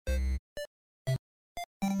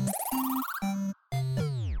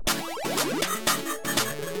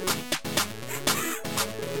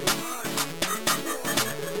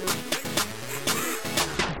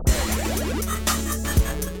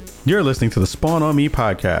You're listening to the Spawn on Me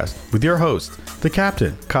podcast with your host, the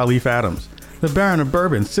Captain, Khalif Adams, the Baron of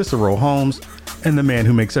Bourbon, Cicero Holmes, and the man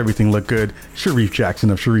who makes everything look good, Sharif Jackson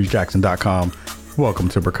of SharifJackson.com. Welcome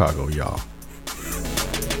to Chicago, y'all.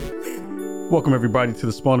 Welcome, everybody, to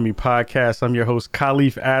the Spawn on Me podcast. I'm your host,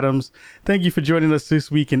 Khalif Adams. Thank you for joining us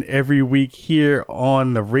this week and every week here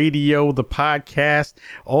on the radio, the podcast,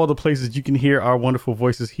 all the places you can hear our wonderful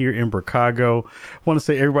voices here in Chicago. I want to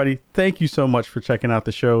say, everybody, thank you so much for checking out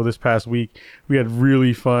the show this past week. We had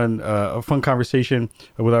really a fun conversation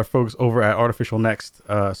with our folks over at Artificial Next.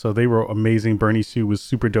 So they were amazing. Bernie Sue was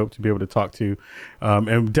super dope to be able to talk to.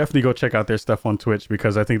 And definitely go check out their stuff on Twitch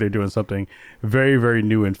because I think they're doing something very, very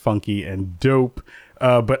new and funky and dope.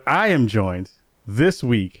 But I am joined this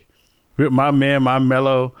week with my man, my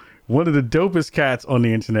mellow, one of the dopest cats on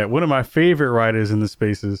the internet, one of my favorite writers in the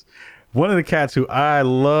spaces, one of the cats who I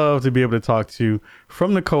love to be able to talk to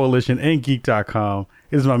from the Coalition and Geek.com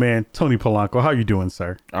is my man, Tony Polanco. How you doing,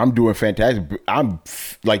 sir? I'm doing fantastic. I'm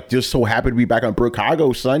just so happy to be back on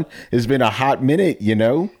Chicago, son. It's been a hot minute, you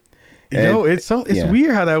know? It's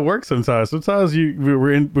weird how that works sometimes. Sometimes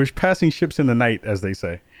we're passing ships in the night, as they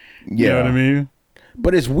say. You know what I mean?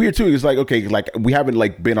 But it's weird too. It's like, okay, like we haven't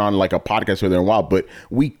like been on like a podcast with her in a while, but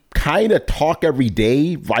we kind of talk every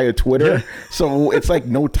day via Twitter. Yeah. So it's like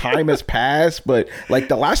no time has passed. But like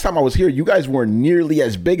the last time I was here, you guys weren't nearly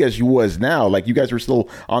as big as you was now. Like you guys were still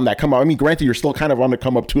on that come up. I mean, granted, you're still kind of on the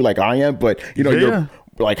come up too, like I am, but you know, you're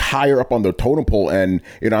like higher up on the totem pole. And,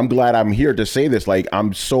 you know, I'm glad I'm here to say this. Like,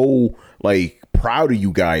 I'm so like proud of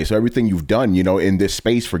you guys, everything you've done, you know, in this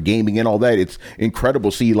space for gaming and all that. It's incredible.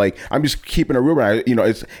 See, like, I'm just keeping it real. You know,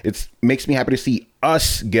 it's makes me happy to see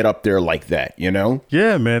us get up there like that, you know?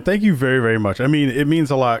 Yeah, man. Thank you very, very much. I mean, it means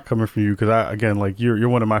a lot coming from you because again, like you're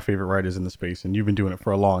one of my favorite writers in the space and you've been doing it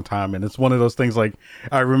for a long time. And it's one of those things like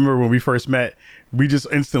I remember when we first met, we just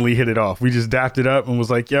instantly hit it off. We just dapped it up and was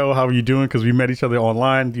like, yo, how are you doing? Because we met each other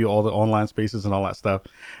online, do all the online spaces and all that stuff.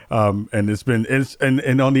 And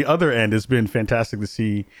and on the other end, it's been fantastic to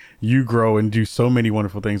see you grow and do so many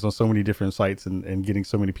wonderful things on so many different sites and getting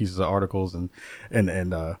so many pieces of articles and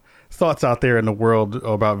thoughts out there in the world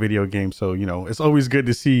about video games. So, you know, it's always good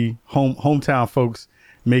to see hometown folks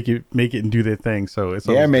make it and do their thing. So it's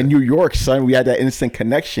man, good. New York, son, we had that instant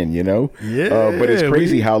connection, you know. But it's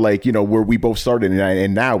crazy how, like, you know, where we both started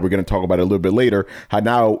and now we're going to talk about it a little bit later, how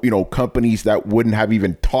now, you know, companies that wouldn't have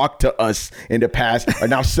even talked to us in the past are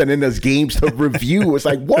now sending us games to review. It's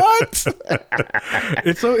like, what?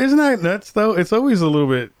 Isn't that nuts though? It's always a little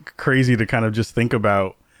bit crazy to kind of just think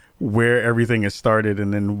about where everything has started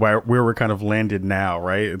and then where we're kind of landed now,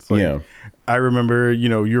 right? It's like, I remember, you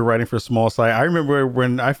know, you're writing for a small site. I remember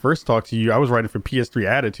when I first talked to you, I was writing for PS3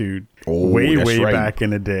 Attitude way back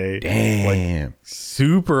in the day. Damn. Like,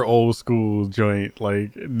 super old school joint.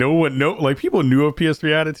 Like like people knew of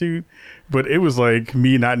PS3 Attitude, but it was like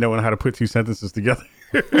me not knowing how to put two sentences together.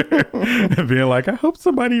 And being like, I hope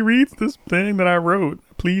somebody reads this thing that I wrote.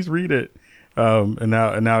 Please read it. And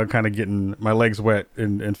now kind of getting my legs wet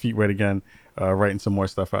and feet wet again, writing some more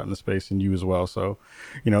stuff out in the space and you as well. So,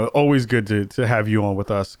 you know, always good to have you on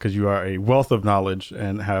with us because you are a wealth of knowledge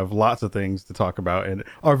and have lots of things to talk about and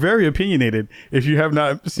are very opinionated if you have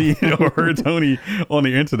not seen or heard Tony on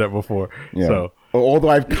the internet before. Yeah. So. Although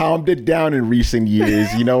I've calmed it down in recent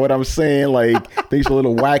years, you know what I'm saying? Like, things are a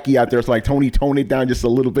little wacky out there. It's like, Tony, tone it down just a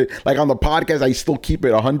little bit. Like, on the podcast, I still keep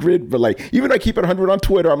it 100. But, like, even I keep it 100 on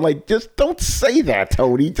Twitter, I'm like, just don't say that,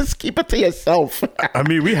 Tony. Just keep it to yourself. I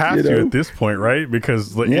mean, we have to at this point, right?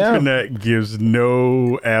 Because the internet gives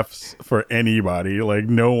no Fs for anybody. Like,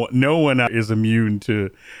 no one is immune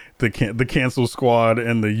to the cancel squad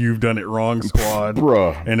and the you've done it wrong squad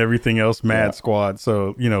and everything else mad squad.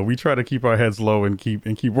 So, you know, we try to keep our heads low and keep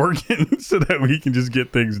working so that we can just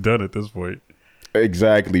get things done at this point.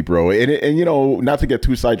 Exactly, bro. And you know, not to get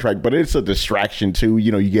too sidetracked, but it's a distraction too.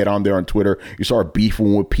 You know, you get on there on Twitter, you start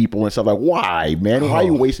beefing with people and stuff like, why, man? Why are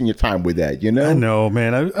you wasting your time with that? You know? I know,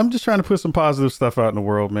 man. I'm just trying to put some positive stuff out in the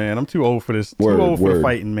world, man. I'm too old for this. Too old for the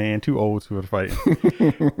fighting, man. Too old for the fighting.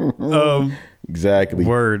 Exactly.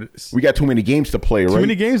 Word. We got too many games to play, right? Too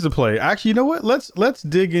many games to play. Actually, you know what? Let's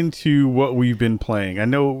dig into what we've been playing. I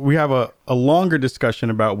know we have a longer discussion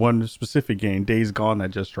about one specific game, Days Gone,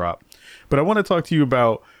 that just dropped. But I want to talk to you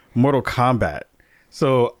about Mortal Kombat.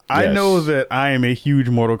 So I know that I am a huge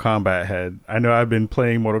Mortal Kombat head. I know I've been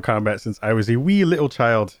playing Mortal Kombat since I was a wee little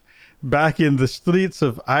child. Back in the streets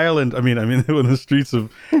of Ireland. I mean, in the streets of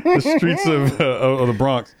the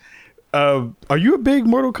Bronx. Are you a big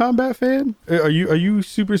Mortal Kombat fan? Are you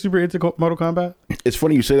super into Mortal Kombat? It's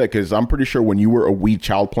funny you say that because I'm pretty sure when you were a wee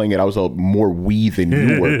child playing it, I was a more wee than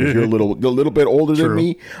you were because you're a little bit older than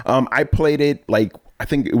me. I played it like I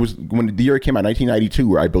think it was when the year it came out,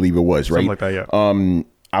 1992, I believe it was, right? Something like that, yeah.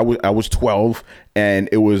 I was 12 and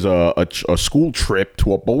it was a school trip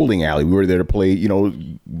to a bowling alley. We were there to play,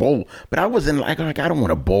 bowl, but I wasn't like I don't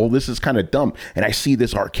want to bowl. This is kind of dumb. And I see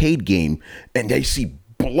this arcade game and I see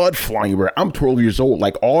blood flying everywhere. I'm 12 years old.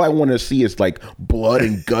 Like all I want to see is like blood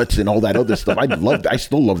and guts and all that other stuff. I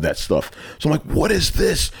still love that stuff. So I'm like, what is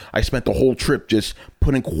this? I spent the whole trip just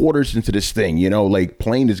putting quarters into this thing, like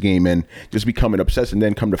playing this game and just becoming obsessed, and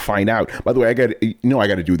then come to find out. By the way, I got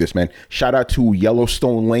to do this, man. Shout out to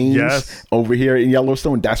Yellowstone Lanes over here in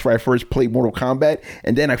Yellowstone. That's where I first played Mortal Kombat.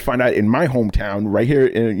 And then I find out in my hometown right here,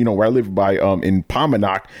 where I live by in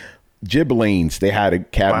Pominock, Jib Lanes, they had a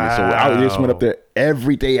cabinet. Wow. So I just went up there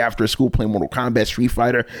every day after school playing Mortal Kombat, Street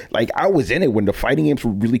Fighter. Like I was in it when the fighting games were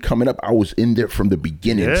really coming up. I was in there from the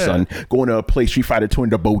beginning, son. Going to play Street Fighter 2 in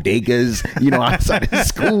the bodegas, outside of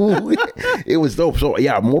school. It was dope. So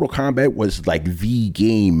yeah, Mortal Kombat was like the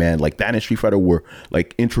game, man. Like that and Street Fighter were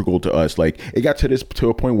like integral to us. Like it got to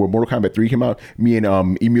a point where Mortal Kombat 3 came out. Me and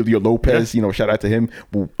Emilio Lopez, shout out to him,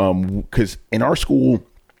 because in our school,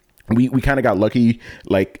 we kind of got lucky.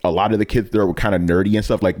 Like a lot of the kids there were kind of nerdy and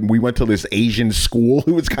stuff. Like we went to this Asian school.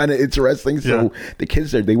 It was kind of interesting. So the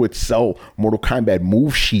kids there, they would sell Mortal Kombat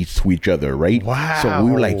move sheets to each other, right? Wow. So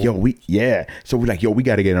we were like, So we're like, we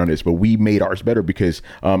got to get on this. But we made ours better because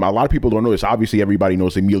a lot of people don't know this. Obviously, everybody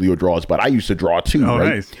knows Emilio draws, but I used to draw too,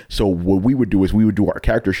 right? Nice. So what we would do is we would do our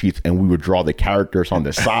character sheets and we would draw the characters on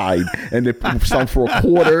the side and then some for a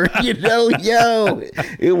quarter.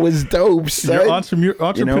 It was dope, son. Your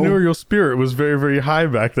entrepreneurial spirit was very, very high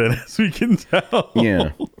back then, as we can tell.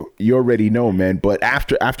 Yeah, you already know, man. But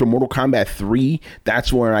after Mortal Kombat 3,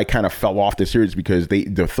 that's where I kind of fell off the series because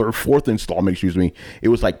the fourth installment, it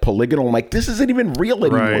was like polygonal. I'm like, this isn't even real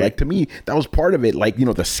anymore. Right. Like to me, that was part of it. Like,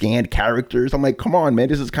 the scanned characters. I'm like, come on, man,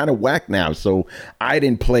 this is kind of whack now. So I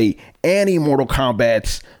didn't play any Mortal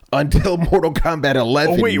Kombats until Mortal Kombat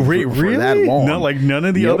 11. Oh, wait, really? That long. No, like none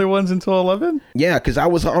of the other ones until 11? Yeah, because I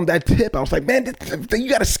was on that tip. I was like, man, you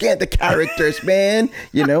got to scan the characters, man,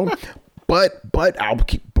 But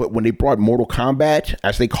when they brought Mortal Kombat,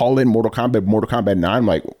 as they call it, Mortal Kombat 9, I'm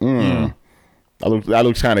like, that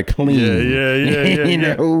looks kind of clean.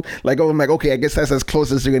 Yeah. Like, I'm like, okay, I guess that's as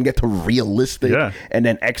close as you're gonna get to realistic. Yeah. And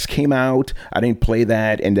then X came out. I didn't play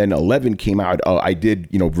that, and then 11 came out. I did,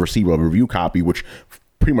 receive a review copy, which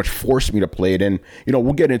pretty much forced me to play it. And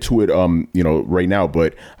we'll get into it right now,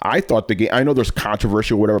 but I thought the game, I know there's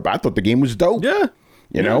controversy or whatever, but I thought the game was dope.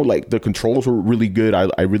 Like the controls were really good.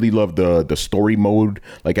 I really love the story mode.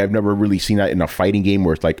 Like I've never really seen that in a fighting game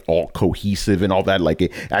where it's like all cohesive and all that. Like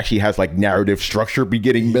it actually has like narrative structure,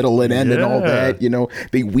 beginning, middle, and end, and all that.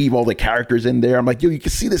 They weave all the characters in there. I'm like, you can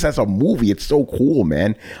see this as a movie. It's so cool,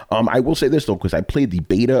 man. I will say this though, because I played the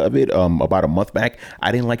beta of it about a month back.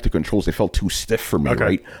 I didn't like the controls. They felt too stiff for me,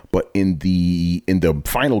 right? But in the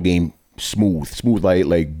final game, smooth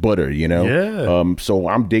like butter, so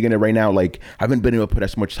I'm digging it right now. Like I haven't been able to put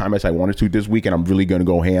as much time as I wanted to this week, and I'm really gonna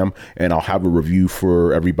go ham, and I'll have a review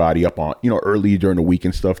for everybody up on early during the week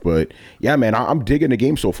and stuff. But yeah, man, I'm digging the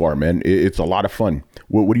game so far, man. It's a lot of fun.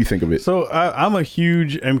 What do you think of it? So I'm a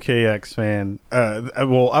huge MKX fan.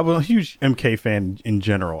 I'm a huge MK fan in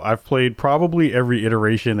general. I've played probably every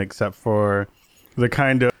iteration except for the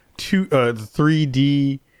kind of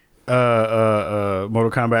 3D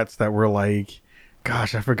Mortal Kombats that were like,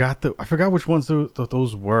 gosh, I forgot which ones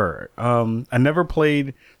those were. I never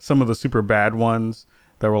played some of the super bad ones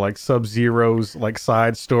that were like Sub-Zero's like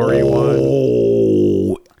side story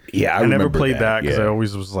one. Yeah, I never played that because I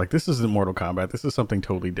always was like, this isn't Mortal Kombat. This is something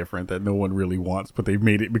totally different that no one really wants, but they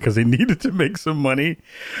made it because they needed to make some money.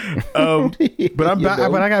 But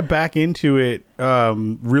I got back into it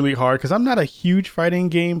really hard because I'm not a huge fighting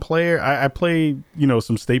game player. I play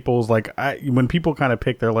some staples. Like when people kind of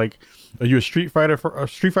pick, they're like, are you a Street Fighter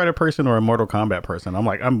person or a Mortal Kombat person? I'm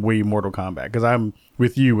like, I'm way Mortal Kombat because I'm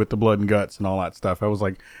with you with the blood and guts and all that stuff. That was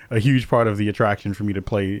like a huge part of the attraction for me to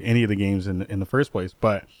play any of the games in the first place.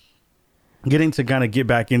 But getting to kind of get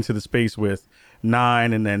back into the space with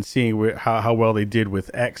 9 and then seeing how well they did with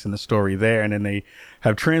X and the story there, and then they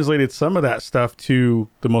have translated some of that stuff to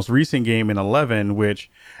the most recent game in 11, which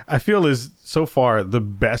I feel is so far the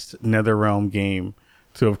best NetherRealm game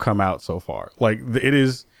to have come out so far. Like it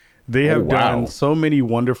is, they have done so many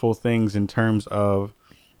wonderful things in terms of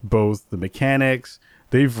both the mechanics.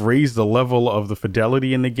 They've raised the level of the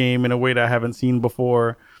fidelity in the game in a way that I haven't seen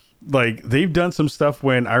before. like they've done some stuff.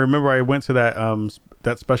 When I remember I went to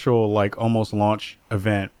that special like almost launch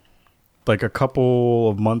event like a couple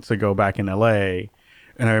of months ago back in LA,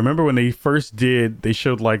 and I remember when they first they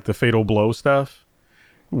showed like the Fatal Blow stuff,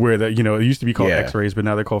 where that it used to be called X-rays, but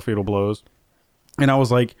now they're called Fatal Blows. And I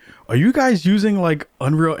was like, are you guys using like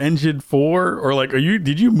Unreal Engine 4 or like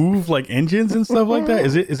did you move like engines and stuff like that?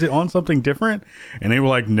 Is it on something different? And they were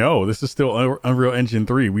like, no, this is still Unreal Engine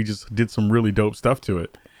 3. We just did some really dope stuff to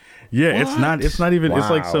it. Yeah, what? It's not even, wow. It's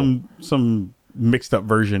like some mixed up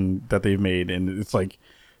version that they've made, and it's like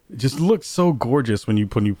it just looks so gorgeous when you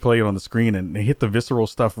play it on the screen, and they hit the visceral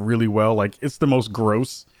stuff really well. Like it's the most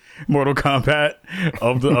gross Mortal Kombat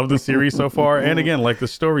of the series so far. And again, like the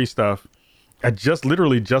story stuff, I just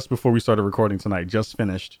before we started recording tonight, just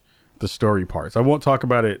finished the story parts. I won't talk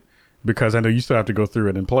about it because I know you still have to go through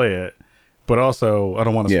it and play it, but also I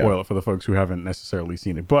don't want to spoil it for the folks who haven't necessarily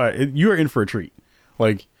seen it. But you are in for a treat.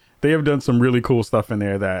 Like they have done some really cool stuff in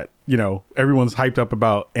there that, everyone's hyped up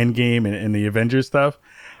about Endgame and the Avengers stuff.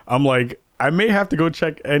 I'm like, I may have to go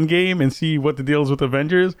check Endgame and see what the deal is with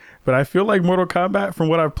Avengers, but I feel like Mortal Kombat, from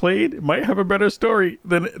what I've played, might have a better story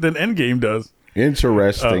than Endgame does.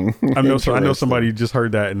 Interesting. I know somebody just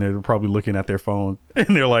heard that and they're probably looking at their phone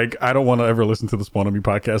and they're like, I don't want to ever listen to the Spawn on Me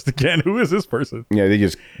podcast again. Who is this person? Yeah, they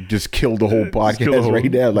just killed the whole podcast right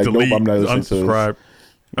now. Like, delete, nope, I'm not listening unsubscribe.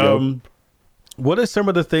 To this. What are some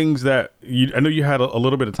of the things that I know you had a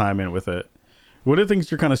little bit of time in with it. What are the things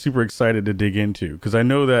you're kind of super excited to dig into? Because I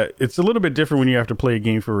know that it's a little bit different when you have to play a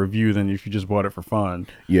game for review than if you just bought it for fun.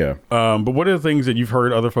 Yeah. But what are the things that you've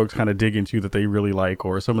heard other folks kind of dig into that they really like,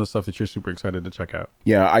 or some of the stuff that you're super excited to check out?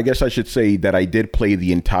 Yeah, I guess I should say that I did play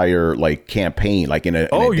the entire like campaign, like in a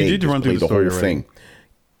you day, did run through the whole thing.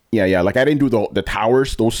 Yeah. Like I didn't do the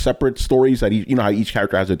towers, those separate stories that how each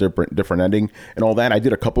character has a different ending and all that. I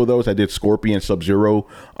did a couple of those. I did Scorpion, Sub-Zero.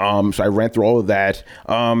 So I ran through all of that.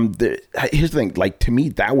 Here's the thing, like to me,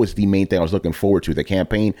 that was the main thing I was looking forward to. The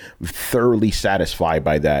campaign, thoroughly satisfied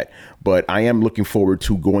by that. But I am looking forward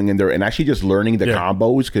to going in there and actually just learning the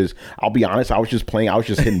combos, because I'll be honest, I was just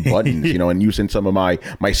hitting buttons, and using some of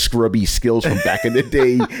my scrubby skills from back in the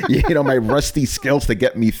day, my rusty skills to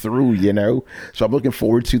get me through, So I'm looking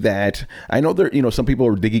forward to that. I know there, some people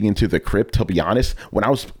are digging into the crypt, to be honest.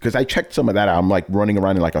 Because I checked some of that out, I'm like running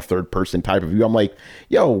around in like a third person type of view. I'm like,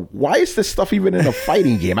 yo, why is this stuff even in a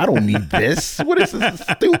fighting game? I don't need this. What is this?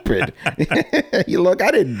 Stupid. Look, I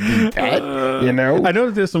didn't need that, I know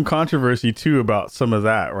that there's some controversy too about some of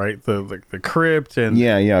that, right? The crypt and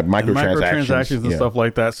microtransactions and stuff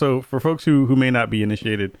like that. So for folks who may not be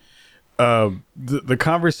initiated, the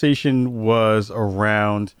conversation was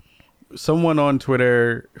around someone on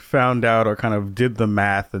Twitter found out or kind of did the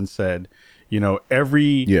math and said,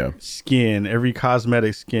 every skin, every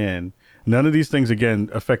cosmetic skin, none of these things again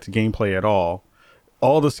affect gameplay at all.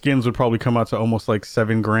 All the skins would probably come out to almost like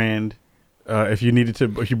 $7,000 if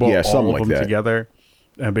you bought all of them together.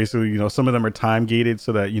 And basically, some of them are time gated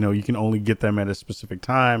so that, you can only get them at a specific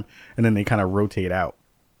time, and then they kind of rotate out.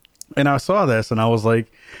 And I saw this and I was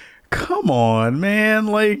like, come on, man.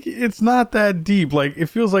 Like, it's not that deep. Like, it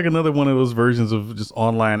feels like another one of those versions of just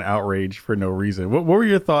online outrage for no reason. What were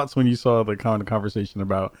your thoughts when you saw the kind of conversation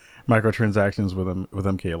about microtransactions with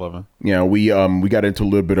MK11? Yeah, we got into a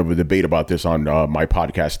little bit of a debate about this on my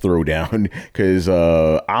podcast Throwdown, because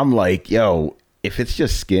I'm like, yo, if it's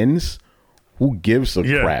just skins, who gives a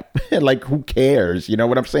crap? Like, who cares? You know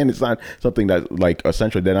what I'm saying? It's not something that like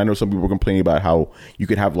essential. Then I know some people were complaining about how you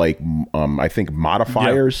could have like I think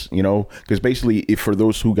modifiers, because basically, if for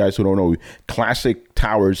those guys who don't know, classic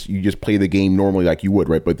towers, you just play the game normally like you would,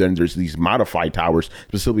 right? But then there's these modified towers,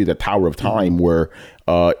 specifically the Tower of Time, where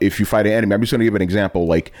if you fight an enemy, I'm just going to give an example,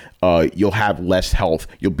 like you'll have less health,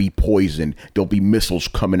 you'll be poisoned, there'll be missiles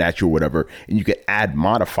coming at you or whatever, and you can add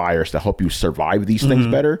modifiers to help you survive these things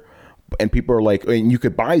better. And people are like, and you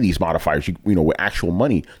could buy these modifiers, with actual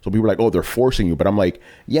money. So people are like, oh, they're forcing you. But I'm like,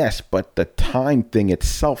 yes, but the time thing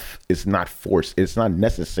itself is not forced. It's not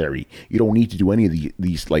necessary. You don't need to do any of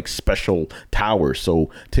these like special towers. So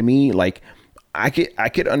to me, like, I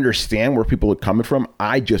could understand where people are coming from.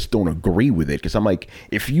 I just don't agree with it, because I'm like,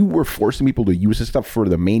 if you were forcing people to use this stuff for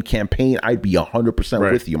the main campaign, I'd be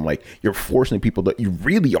 100% with you. I'm like, you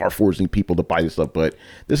really are forcing people to buy this stuff, but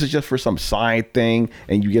this is just for some side thing,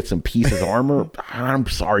 and you get some pieces of armor. I'm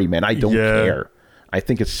sorry, man, I don't care. I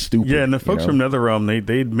think it's stupid. Yeah, and the folks from NetherRealm,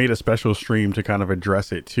 they made a special stream to kind of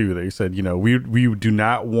address it too. They said, we do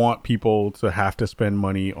not want people to have to spend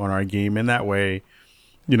money on our game in that way.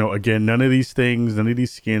 Again, none of these things, none of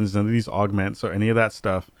these skins, none of these augments or any of that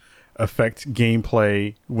stuff affect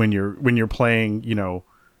gameplay when you're playing,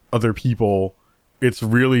 other people it's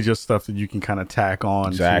really just stuff that you can kind of tack on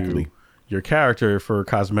Exactly. to your character for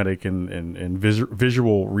cosmetic and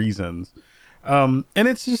visual reasons. And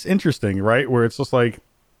it's just interesting, right? Where it's just like,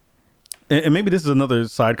 and maybe this is another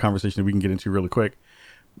side conversation that we can get into really quick,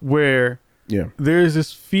 where there's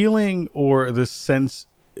this feeling or this sense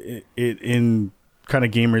in kind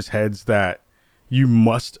of gamers' heads that you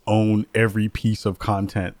must own every piece of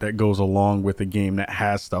content that goes along with a game that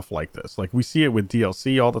has stuff like this. Like we see it with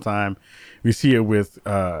DLC all the time. We see it with,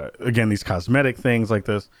 again, these cosmetic things like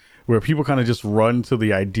this, where people kind of just run to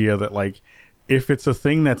the idea that like, if it's a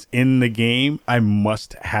thing that's in the game, I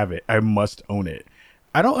must have it. I must own it.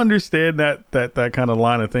 I don't understand that kind of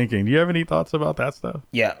line of thinking. Do you have any thoughts about that stuff?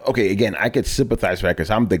 Yeah. Okay. Again, I could sympathize with that because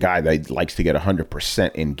I'm the guy that likes to get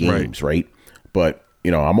 100% in games, right? But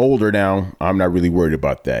I'm older now. I'm not really worried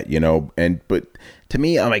about that, but to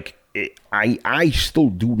me, I'm like, I still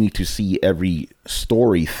do need to see every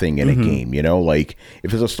story thing in a game, like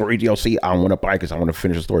if it's a story DLC, I want to buy because I want to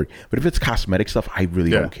finish the story. But if it's cosmetic stuff, I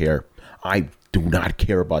really don't care. I do not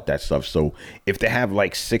care about that stuff. So if they have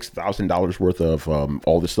like $6,000 worth of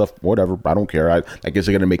all this stuff, whatever, I don't care. I guess it's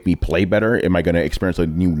going to make me play better. Am I going to experience a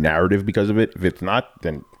new narrative because of it? If it's not,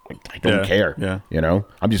 then I don't care. Yeah.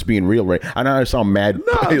 I'm just being real, right? I know I sound mad,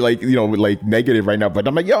 like negative right now, but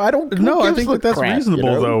I'm like, I don't. No, I think that's crap,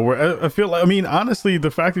 reasonable though. Where I feel like, honestly,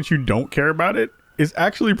 the fact that you don't care about it is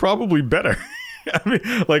actually probably better.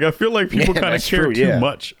 I feel like people kind of care too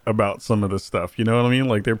much about some of this stuff. You know what I mean?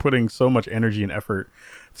 Like they're putting so much energy and effort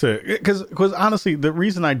to, because honestly, the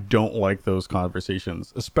reason I don't like those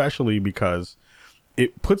conversations, especially because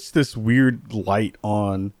it puts this weird light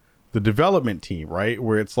on the development team, right?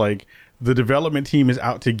 Where it's like the development team is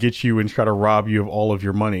out to get you and try to rob you of all of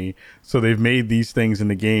your money. So they've made these things in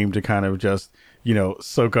the game to kind of just,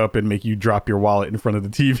 soak up and make you drop your wallet in front of the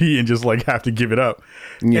TV and just like have to give it up.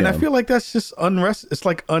 Yeah. And I feel like that's just it's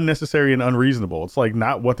like unnecessary and unreasonable. It's like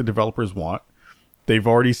not what the developers want. They've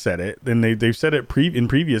already said it. Then they've said it in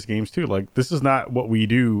previous games too. Like, this is not what we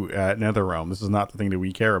do at NetherRealm. This is not the thing that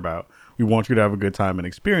we care about. We want you to have a good time and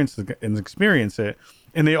experience it.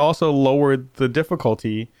 And they also lowered the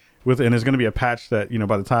difficulty and there's going to be a patch that,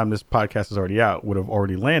 by the time this podcast is already out, would have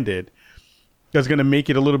already landed. That's going to make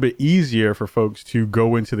it a little bit easier for folks to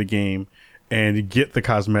go into the game and get the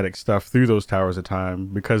cosmetic stuff through those towers of time,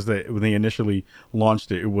 because when they initially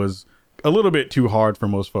launched it, it was a little bit too hard for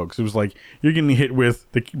most folks. It was like you're getting hit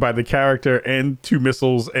by the character and 2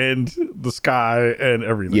 missiles and the sky and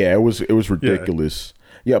everything. Yeah, it was ridiculous.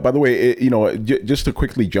 Yeah, by the way, just to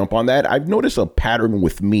quickly jump on that, I've noticed a pattern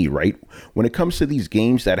with me, right? When it comes to these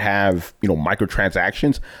games that have,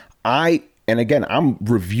 microtransactions, and again, I'm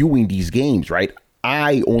reviewing these games, right?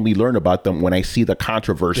 I only learn about them when I see the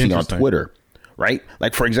controversy on Twitter, right?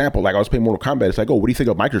 Like, for example, I was playing Mortal Kombat. It's like, oh, what do you think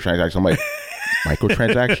of microtransactions? I'm like,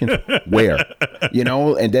 microtransactions? Where?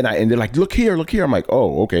 And they're like, look here. I'm like,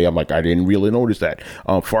 oh, okay. I'm like, I didn't really notice that.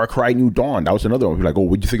 Far Cry New Dawn, that was another one. People like, oh,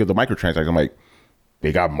 what do you think of the microtransactions? I'm like,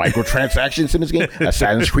 they got microtransactions in this game.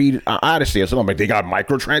 Assassin's Creed Odyssey. So I'm like, they got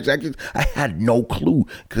microtransactions. I had no clue,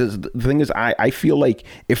 because the thing is, I feel like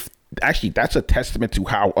that's a testament to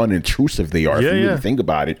how unintrusive they are. If you really think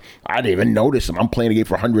about it, I didn't even notice them. I'm playing a game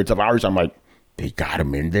for hundreds of hours. I'm like, they got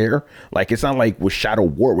them in there. Like, it's not like with Shadow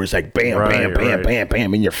War where it's like bam, bam,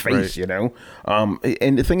 bam in your face,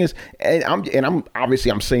 And the thing is, I'm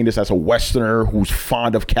obviously saying this as a Westerner who's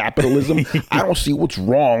fond of capitalism. I don't see what's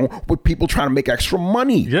wrong with people trying to make extra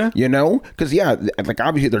money. Yeah. Because like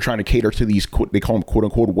obviously they're trying to cater to these, they call them quote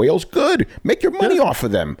unquote whales. Good, make your money off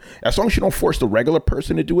of them. As long as you don't force the regular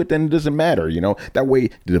person to do it, then it doesn't matter. That way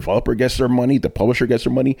the developer gets their money, the publisher gets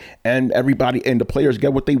their money, and everybody and the players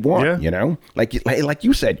get what they want. Like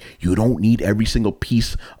you said, you don't need every single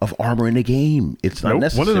piece of armor in the game. It's not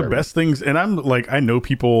necessary. One of the best things, and I'm like, I know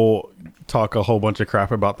people talk a whole bunch of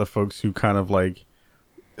crap about the folks who kind of like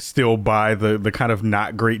still buy the kind of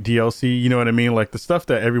not great DLC. You know what I mean? Like the stuff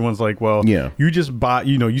that everyone's like, well, you just buy,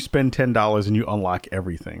 you spend $10 and you unlock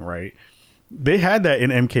everything, right? They had that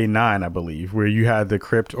in MK9, I believe, where you had the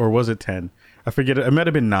crypt, or was it 10? I forget. It might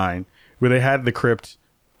have been 9, where they had the crypt.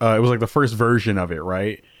 It was like the first version of it,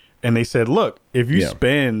 right? And they said, look, if you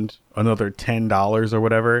spend another $10 or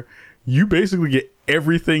whatever, you basically get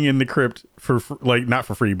everything in the crypt for like, not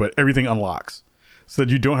for free, but everything unlocks, so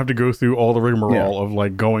that you don't have to go through all the rigmarole of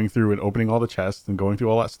like going through and opening all the chests and going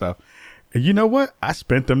through all that stuff. And you know what? I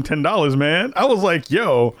spent them $10, man. I was like,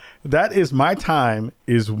 yo, that is my time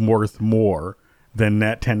is worth more than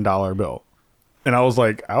that $10 bill. And I was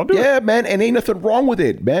like, I'll do it. Yeah, man, and ain't nothing wrong with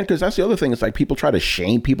it, man, because that's the other thing. It's like people try to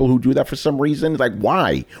shame people who do that for some reason. It's like,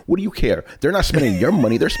 why? What do you care? They're not spending your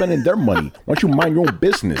money. They're spending their money. Why don't you mind your own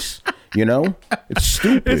business? You know? It's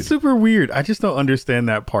stupid. It's super weird. I just don't understand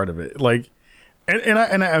that part of it. Like,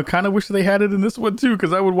 and I kind of wish they had it in this one too,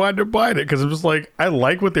 because I would wind up buying it, because I'm just like, I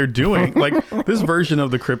like what they're doing. Like, this version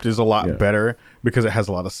of the crypt is a lot better because it has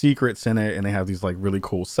a lot of secrets in it, and they have these like really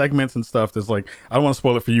cool segments and stuff. There's like, I don't want to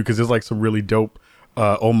spoil it for you because there's like some really dope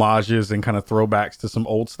homages and kind of throwbacks to some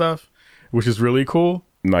old stuff, which is really cool.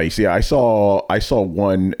 Nice. Yeah, I saw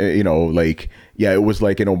one, like, yeah, it was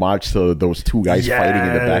like an homage to those two guys fighting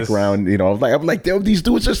in the background. I'm like, these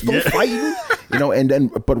dudes are still fighting, and then,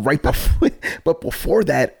 but before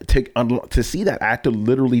that, to see that, I had to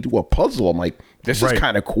literally do a puzzle. I'm like, this is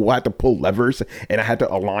kind of cool. I had to pull levers and I had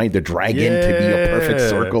to align the dragon to be a perfect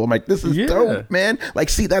circle. I'm like, this is dope, man. Like,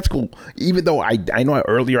 see, that's cool. Even though I know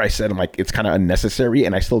earlier I said, I'm like, it's kind of unnecessary,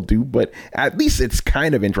 and I still do, but at least it's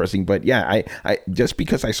kind of interesting. But yeah, I just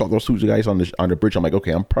because I saw those two guys on the bridge, I'm like,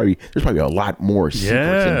 okay, there's probably a lot more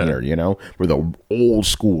secrets in here, for the old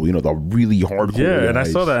school, the really hardcore. Yeah, and I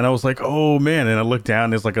saw that and I was like, oh man. And I looked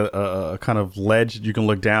down, there's like a kind of ledge you can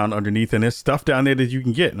look down underneath, and there's stuff down there that you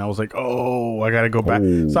can get. And I was like, oh, I gotta go back.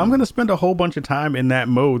 So I'm gonna spend a whole bunch of time in that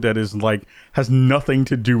mode that is like, has nothing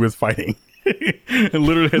to do with fighting. It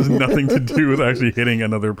literally has nothing to do with actually hitting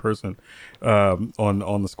another person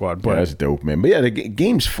on the squad. But that's dope, man. But yeah, the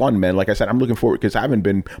game's fun, man. Like I said, I'm looking forward, because I haven't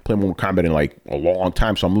been playing Mortal Kombat in like a long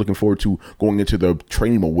time, so I'm looking forward to going into the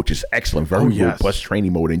training mode, which is excellent, very robust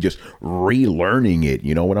training mode, and just relearning it.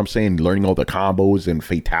 You know what I'm saying? Learning all the combos and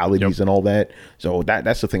fatalities and all that. So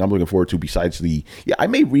that's the thing I'm looking forward to. Besides I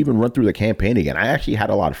may even run through the campaign again. I actually had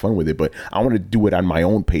a lot of fun with it, but I want to do it on my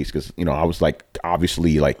own pace, because I was like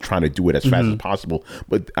obviously like trying to do it as fast as possible.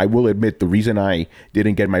 But I will admit, the reason I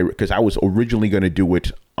didn't get because I was originally going to do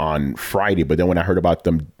it on Friday, but then when I heard about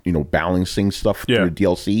them, balancing stuff through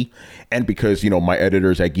DLC, and because my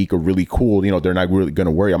editors at Geek are really cool, they're not really going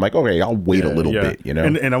to worry. I'm like, okay, I'll wait a little bit,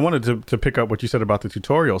 And I wanted to pick up what you said about the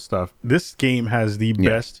tutorial stuff. This game has the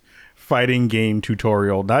best fighting game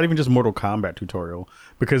tutorial, not even just Mortal Kombat tutorial,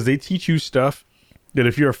 because they teach you stuff that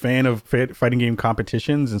if you're a fan of fighting game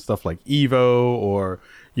competitions and stuff like Evo or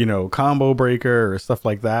Combo Breaker or stuff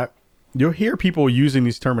like that, you'll hear people using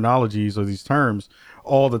these terminologies or these terms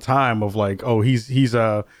all the time of like, oh, he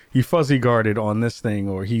fuzzy guarded on this thing,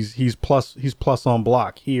 or he's plus on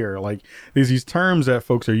block here. Like, there's these terms that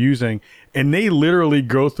folks are using, and they literally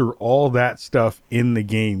go through all that stuff in the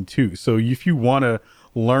game too. So if you want to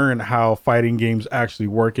learn how fighting games actually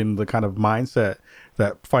work in the kind of mindset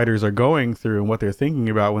that fighters are going through and what they're thinking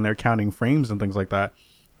about when they're counting frames and things like that,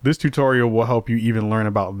 this tutorial will help you even learn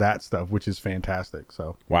about that stuff, which is fantastic.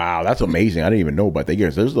 So, wow, that's amazing. I didn't even know about that.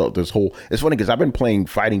 There's this whole, it's funny because I've been playing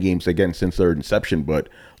fighting games again since their inception, but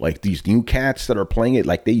like these new cats that are playing it,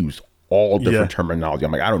 like they use all different terminology.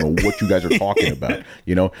 I'm like, I don't know what you guys are talking about,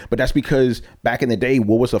 but that's because back in the day,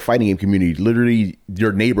 what was a fighting game community? Literally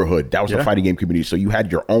your neighborhood, that was a fighting game community. So you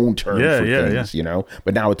had your own term for things,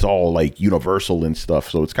 but now it's all like universal and stuff.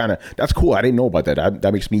 So it's that's cool. I didn't know about that.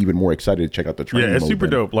 That makes me even more excited to check out the training. Yeah, it's super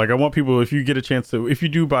dope. Like, I want people, if you get a chance to, if you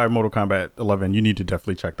do buy Mortal Kombat 11, you need to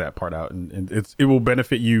definitely check that part out. And it will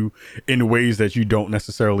benefit you in ways that you don't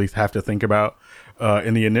necessarily have to think about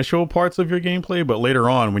in the initial parts of your gameplay, but later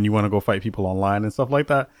on when you want to go fight people online and stuff like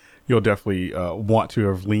that, you'll definitely want to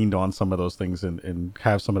have leaned on some of those things and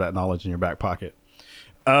have some of that knowledge in your back pocket.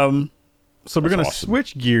 So we're going to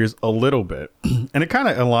switch gears a little bit, and it kind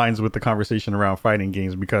of aligns with the conversation around fighting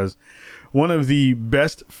games, because one of the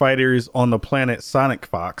best fighters on the planet, Sonic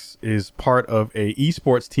Fox, is part of a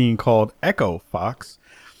esports team called Echo Fox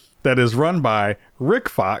that is run by Rick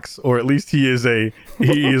Fox, or at least he is a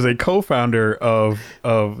co-founder of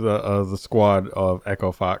the squad of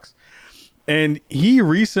Echo Fox. And he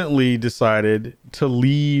recently decided to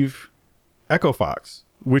leave Echo Fox,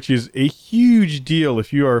 which is a huge deal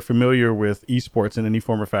if you are familiar with esports in any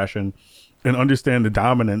form or fashion and understand the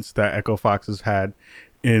dominance that Echo Fox has had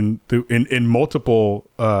in multiple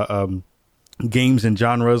games and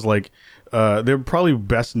genres. Like, they're probably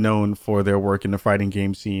best known for their work in the fighting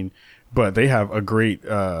game scene, but they have a great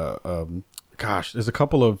there's a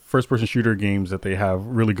couple of first-person shooter games that they have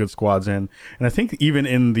really good squads in, and I think even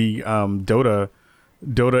in the Dota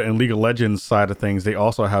and League of Legends side of things, they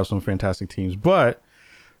also have some fantastic teams. But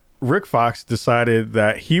Rick Fox decided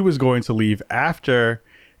that he was going to leave after,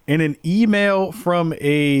 in an email from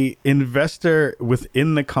a investor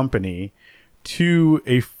within the company to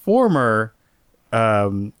a former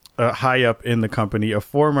high up in the company, a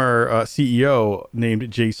former CEO named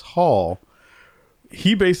Jace Hall,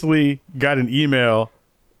 he basically got an email.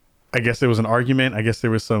 I guess there was an argument. I guess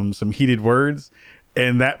there was some heated words,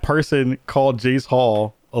 and that person called Jace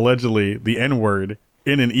Hall allegedly the N-word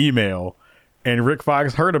in an email, and Rick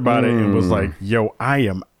Fox heard about it and was like, "Yo, I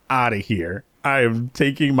am out of here. I am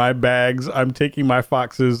taking my bags. I'm taking my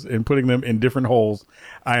foxes and putting them in different holes.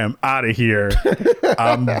 I am out of here.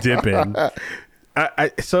 I'm dipping."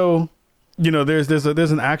 So, you know, there's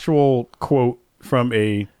an actual quote from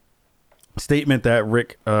a statement that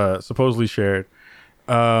Rick supposedly shared.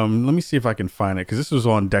 Let me see if I can find it, because this was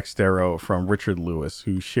on Dextero from Richard Lewis,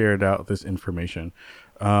 who shared out this information.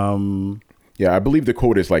 Yeah, I believe the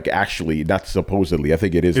quote is like actually, not supposedly. I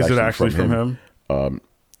think it is. Is it actually from him?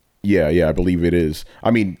 Yeah, I believe it is.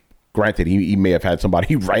 I mean, granted, he may have had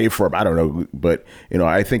somebody write it for him. I don't know, but you know,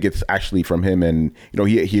 I think it's actually from him. And you know,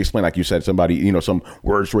 he explained, like you said, somebody, you know, some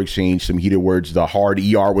words were exchanged, some heated words. The hard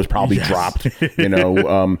ER was probably dropped. You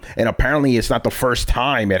know, and apparently it's not the first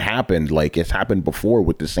time it happened. Like, it's happened before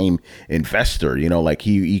with the same investor. You know, like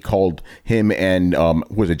he called him, and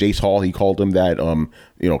was it Jace Hall? He called him that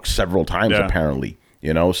you know, several times apparently.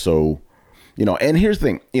 You know, so. You know, and here's the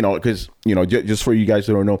thing, you know, because, you know, just for you guys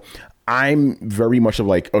that don't know, I'm very much of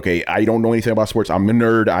like, okay, I don't know anything about sports. I'm a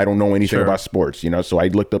nerd. I don't know anything about sports, you know, so I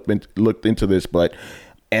looked into this,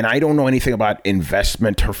 and I don't know anything about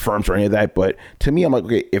investment firms or any of that. But to me, I'm like,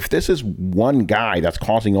 okay, if this is one guy that's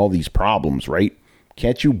causing all these problems, right?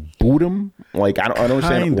 Can't you boot him? Like, I don't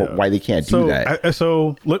understand why they can't do that.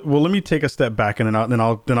 Let me take a step back, and then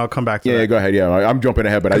I'll come back to that. Yeah, go ahead. Yeah, I'm jumping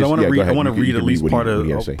ahead, but I want to read at least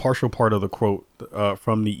partial part of the quote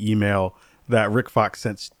from the email that Rick Fox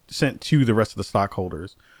sent to the rest of the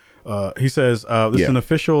stockholders. He says, "This is an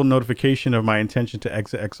official notification of my intention to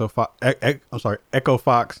exit Echo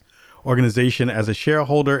Fox organization as a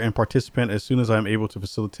shareholder and participant as soon as I'm able to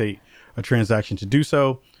facilitate a transaction to do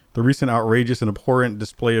so. The recent outrageous and abhorrent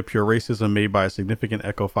display of pure racism made by a significant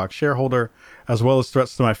Echo Fox shareholder, as well as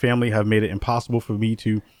threats to my family, have made it impossible for me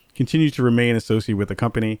to continue to remain associated with the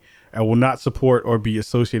company. I will not support or be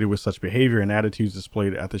associated with such behavior and attitudes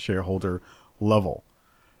displayed at the shareholder level."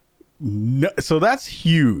 No, so that's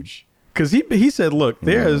huge, because he said, look,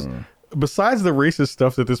 there's, besides the racist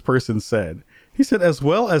stuff that this person said, he said, as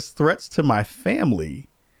well as threats to my family.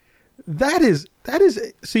 That is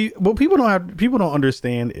see, what people don't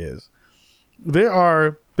understand is there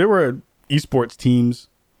were esports teams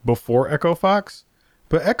before Echo Fox,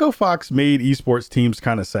 but Echo Fox made esports teams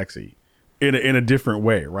kind of sexy in a different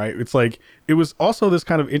way, right? It's like, it was also this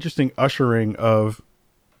kind of interesting ushering of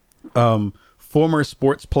former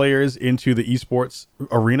sports players into the esports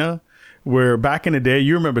arena, where back in the day,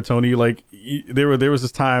 you remember, Tony, like there was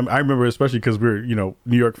this time, I remember, especially because we're, you know,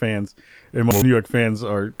 New York fans, and most New York fans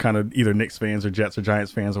are kind of either Knicks fans or Jets or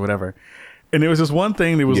Giants fans or whatever. And there was this one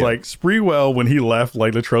thing that was like Sprewell, when he left,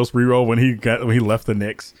 like Latrell Sprewell, when he left the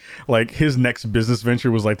Knicks, like his next business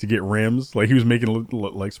venture was like to get rims. Like he was making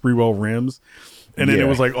like Sprewell rims. And then it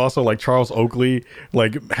was like also like Charles Oakley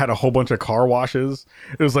like had a whole bunch of car washes.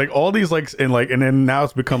 It was like all these like, and then now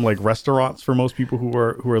it's become like restaurants for most people who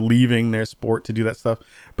are leaving their sport to do that stuff.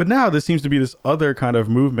 But now there seems to be this other kind of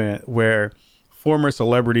movement where former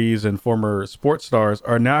celebrities and former sports stars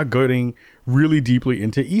are now getting really deeply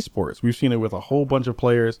into esports. We've seen it with a whole bunch of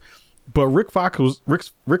players, but Rick Fox was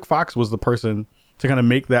the person to kind of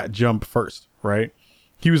make that jump first, right?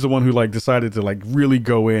 He was the one who like decided to like really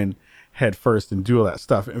go in head first and do all that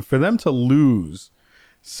stuff. And for them to lose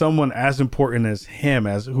someone as important as him,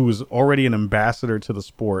 as who is already an ambassador to the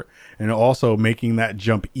sport, and also making that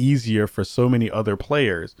jump easier for so many other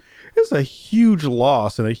players, is a huge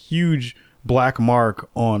loss and a huge black mark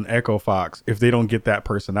on Echo Fox if they don't get that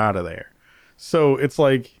person out of there. So it's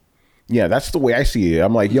like, yeah, that's the way I see it.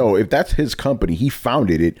 I'm like, yo, if that's his company, he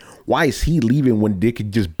founded it, why is he leaving when they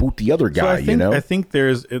could just boot the other guy? I think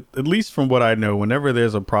there's, at least from what I know, whenever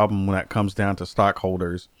there's a problem when that comes down to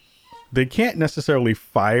stockholders, they can't necessarily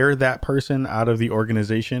fire that person out of the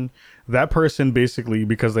organization. That person basically,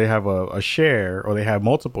 because they have a share or they have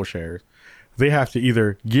multiple shares, they have to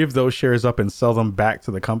either give those shares up and sell them back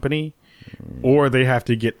to the company, or they have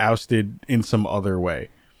to get ousted in some other way.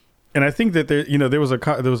 And I think that there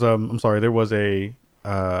was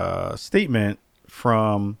a statement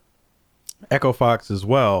from Echo Fox as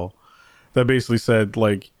well that basically said,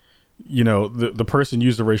 like, you know, the person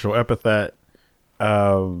used a racial epithet.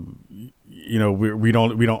 You know, we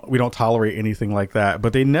don't tolerate anything like that.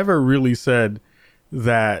 But they never really said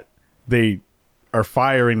that they are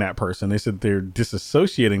firing that person. They said they're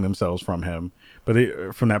disassociating themselves from him,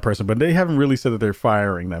 from that person, but they haven't really said that they're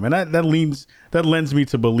firing them. And that lends me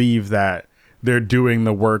to believe that they're doing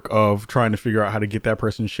the work of trying to figure out how to get that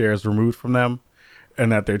person's shares removed from them.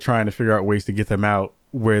 and that they're trying to figure out ways to get them out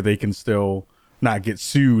where they can still not get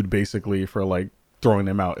sued, basically, for like throwing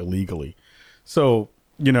them out illegally. So,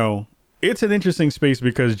 you know, it's an interesting space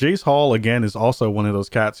because Jace Hall, again, is also one of those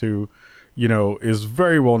cats who, you know, is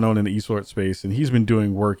very well known in the esports space, and he's been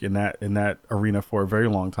doing work in that arena for a very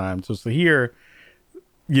long time. So to hear,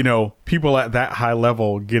 you know, people at that high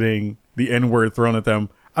level getting the N-word thrown at them,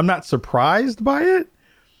 I'm not surprised by it.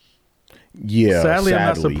 Yeah, sadly I'm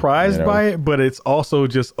not surprised by it, but it's also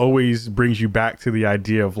just always brings you back to the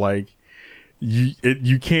idea of like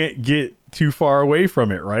you can't get too far away from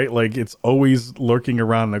it, right? Like it's always lurking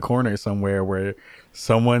around the corner somewhere where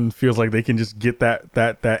someone feels like they can just get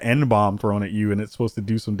that N-bomb thrown at you and it's supposed to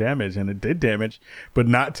do some damage, and it did damage, but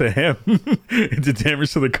not to him. It did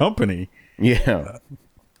damage to the company. Yeah.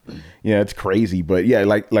 Yeah, it's crazy, but yeah,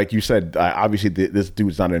 like you said, obviously this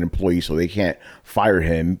dude's not an employee, so they can't fire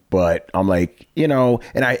him. But I'm like, you know,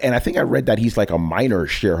 and I think I read that he's like a minor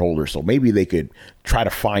shareholder, so maybe they could try to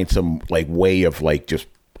find some like way of like just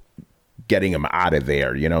getting him out of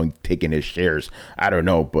there, you know, taking his shares. I don't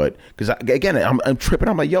know, but because again, I'm tripping.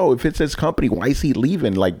 I'm like, yo, if it's his company, why is he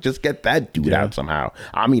leaving? Like, just get that dude out somehow.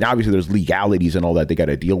 I mean, obviously there's legalities and all that they got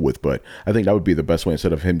to deal with, but I think that would be the best way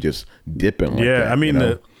instead of him just dipping. Like that, I mean, you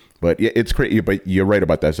know? But yeah, it's crazy. But you're right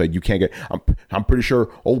about that. It's like you can't get. I'm pretty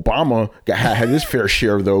sure Obama had his fair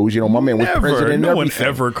share of those. You know, my man was president. No one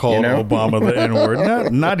ever called Obama the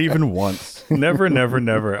N-word. Not even once. Never.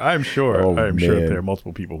 I'm sure. Sure there are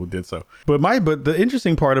multiple people who did so. But the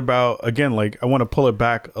interesting part about, again, like I want to pull it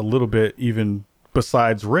back a little bit, even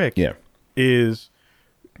besides Rick. Yeah. Is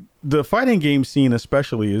the fighting game scene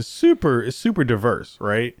especially is super diverse,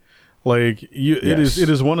 right? Like it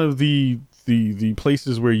is one of the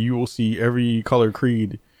places where you will see every color,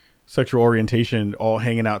 creed, sexual orientation all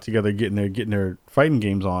hanging out together, getting their fighting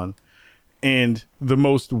games on. And the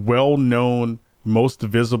most well-known, most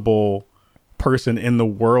visible person in the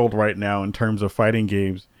world right now in terms of fighting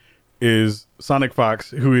games is Sonic Fox,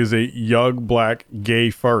 who is a young black gay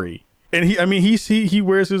furry. And he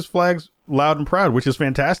wears his flags loud and proud, which is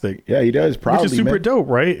fantastic. Yeah, he does proudly, which is super dope,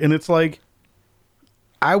 right? And it's like,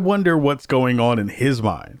 I wonder what's going on in his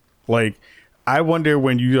mind. Like, I wonder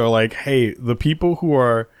when you are like, hey, the people who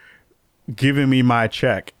are giving me my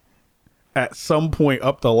check at some point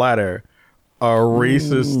up the ladder are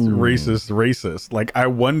racist. Like, I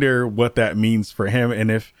wonder what that means for him.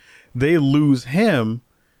 And if they lose him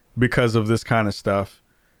because of this kind of stuff,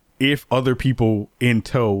 if other people in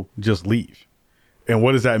tow just leave. And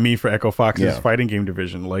what does that mean for Echo Fox's fighting game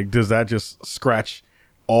division? Like, does that just scratch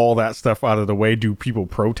all that stuff out of the way? Do people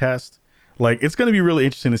protest? Like, it's going to be really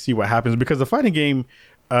interesting to see what happens because the fighting game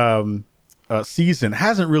season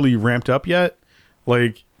hasn't really ramped up yet.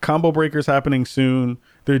 Like, Combo Breaker's happening soon.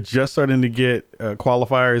 They're just starting to get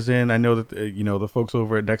qualifiers in. I know that, the folks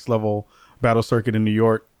over at Next Level Battle Circuit in New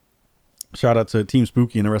York, shout out to Team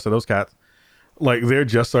Spooky and the rest of those cats. Like, they're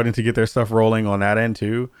just starting to get their stuff rolling on that end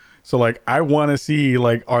too. So, like, I want to see,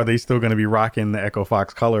 like, are they still going to be rocking the Echo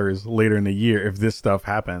Fox colors later in the year if this stuff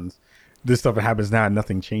happens? This stuff that happens now and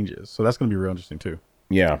nothing changes. So that's going to be real interesting too.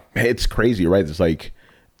 Yeah, it's crazy, right? It's like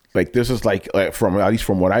this is like from, at least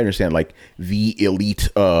from what I understand, like the elite,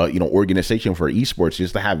 organization for esports,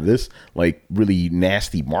 just to have this like really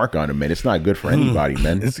nasty mark on it, man. It's not good for anybody,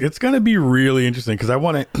 man. It's going to be really interesting because I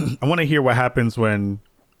want to hear what happens when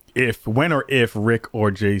or if Rick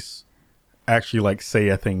or Jace actually like say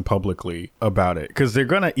a thing publicly about it, because they're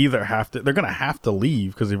going to have to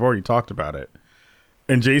leave because they've already talked about it.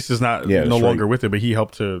 And Jace is no longer with it, but he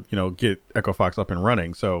helped to, get Echo Fox up and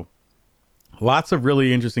running. So lots of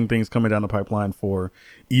really interesting things coming down the pipeline for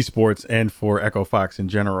esports and for Echo Fox in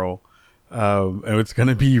general. And it's going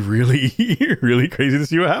to be really, really crazy to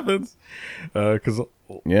see what happens.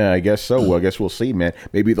 Yeah, I guess so. Well, I guess we'll see, man.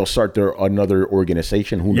 Maybe they'll start another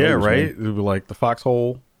organization. Who knows? Yeah, right. It'll be like the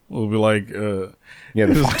Foxhole. It'll be like, the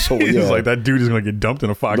foxhole. It's like that dude is gonna get dumped in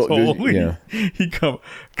a foxhole. Yeah, he come.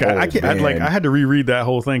 I had to reread that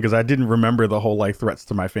whole thing because I didn't remember the whole like threats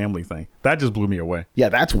to my family thing. That just blew me away. Yeah,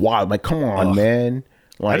 that's wild. Like, come on, man.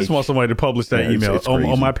 Like, I just want somebody to publish that email.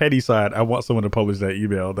 On my petty side, I want someone to publish that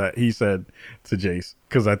email that he said to Jace,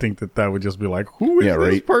 because I think that would just be like, who is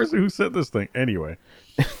this person who said this thing? Anyway.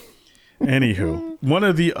 Anywho, one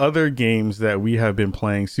of the other games that we have been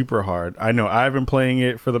playing super hard. I know I've been playing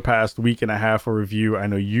it for the past week and a half for review. I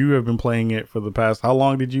know you have been playing it for the past. How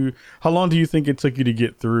long do you think it took you to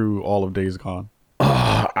get through all of Days Gone?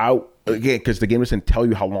 Because the game doesn't tell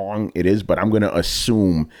you how long it is, but I'm going to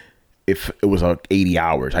assume if it was 80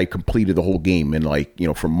 hours. I completed the whole game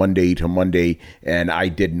in from Monday to Monday, and I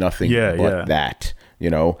did nothing but that.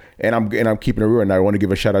 And I'm keeping it real. And I want to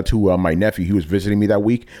give a shout out to my nephew. He was visiting me that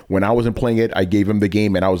week. When I wasn't playing it, I gave him the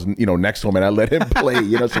game, and I was next to him, and I let him play.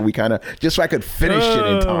 So we kind of just so I could finish it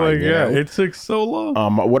in time. Oh my God, it took so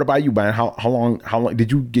long. What about you, man? How long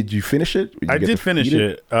did you finish it? I did finish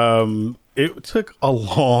it. It took a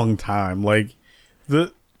long time. Like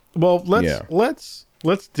let's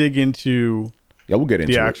dig into we'll get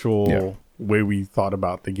into the actual way we thought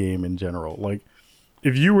about the game in general. Like,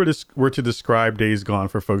 if you were to describe Days Gone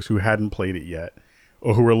for folks who hadn't played it yet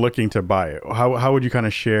or who were looking to buy it, how would you kind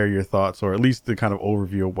of share your thoughts, or at least the kind of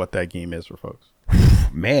overview of what that game is for folks?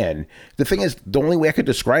 Man, the thing is, the only way I could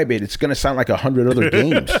describe it, it's going to sound like 100 other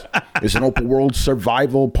games. It's an open world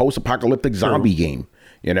survival post-apocalyptic zombie game,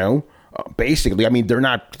 basically. I mean, they're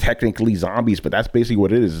not technically zombies, but that's basically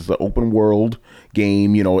what it is. It's an open world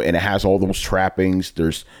game, and it has all those trappings.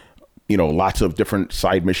 There's, lots of different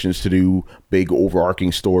side missions to do, big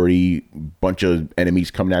overarching story, bunch of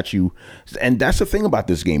enemies coming at you. And that's the thing about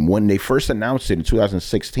this game. When they first announced it in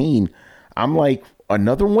 2016, I'm like,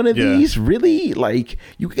 another one of these? Really? Like,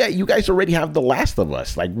 you guys already have The Last of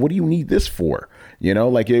Us. Like, what do you need this for?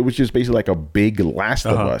 Like, it was just basically like a big Last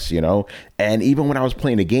of Us, And even when I was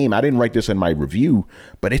playing the game, I didn't write this in my review,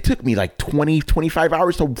 but it took me like 25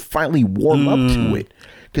 hours to finally warm up to it.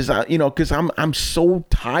 Because I'm so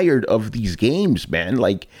tired of these games, man.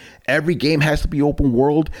 Like, every game has to be open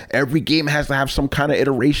world. Every game has to have some kind of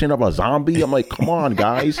iteration of a zombie. I'm like, come on,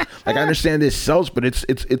 guys. Like, I understand this sells, but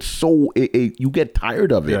it's so you get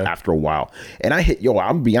tired of it after a while. And I'm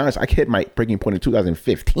gonna be honest, I hit my breaking point in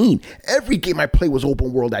 2015. Every game I played was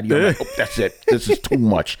open world that year. I'm like, oh, that's it. This is too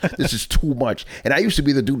much. This is too much. And I used to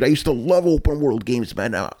be the dude. I used to love open world games,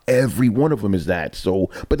 man. Every one of them is that. So,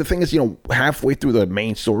 but the thing is, halfway through the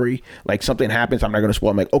main story, like, something happens, I'm not gonna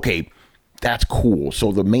spoil. I'm like, okay, that's cool.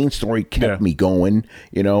 So the main story kept me going,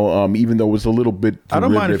 even though it was a little bit. I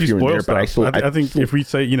don't mind if you spoil stuff. I think if we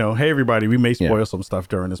say, hey, everybody, we may spoil some stuff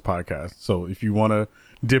during this podcast. So if you want to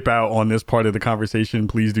dip out on this part of the conversation,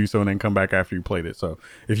 please do so, and then come back after you played it. So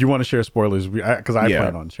if you want to share spoilers, because I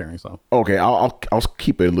plan on sharing some. Okay, I'll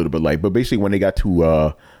keep it a little bit light. But basically, when they got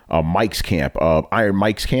to Mike's camp, Iron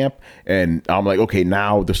Mike's camp, and I'm like, okay,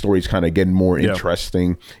 now the story's kind of getting more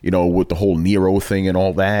interesting, with the whole Nero thing and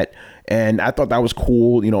all that. And I thought that was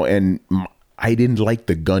cool, and I didn't like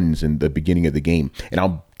the guns in the beginning of the game. And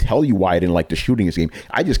I'll tell you why I didn't like the shooting in this game.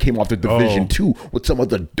 I just came off the Division 2 with some of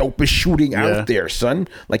the dopest shooting out there, son.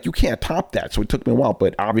 Like, you can't top that. So it took me a while.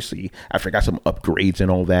 But obviously, after I got some upgrades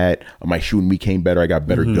and all that, my shooting became better. I got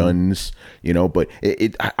better guns, But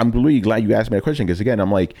I'm really glad you asked me that question, because, again,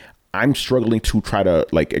 I'm like, I'm struggling to try to,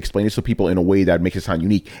 like, explain this to people in a way that makes it sound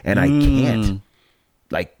unique. And I can't.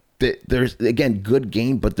 Like, there's, again, good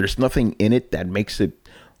game, but there's nothing in it that makes it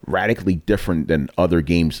radically different than other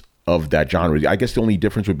games of that genre. I guess the only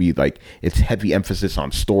difference would be, like, it's heavy emphasis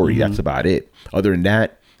on story. That's about it. Other than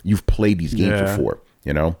that, you've played these games before,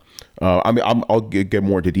 I mean, I'll get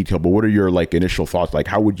more into detail, but what are your, like, initial thoughts? Like,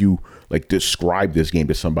 how would you, like, describe this game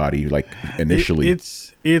to somebody, like, initially?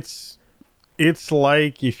 It's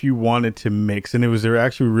like if you wanted to mix, and there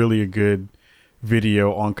actually really a good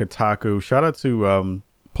video on Kotaku. Shout out to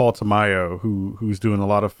Paul Tamayo, who's doing a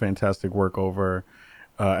lot of fantastic work over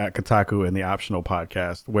at Kotaku and the Optional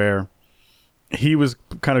podcast, where he was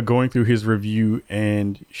kind of going through his review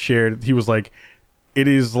and shared, he was like, it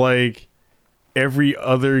is like every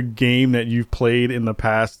other game that you've played in the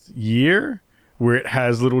past year, where it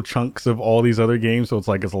has little chunks of all these other games. So it's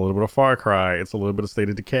like, it's a little bit of Far Cry, it's a little bit of State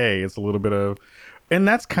of Decay, it's a little bit of, and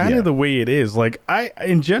that's kind of the way it is. Like,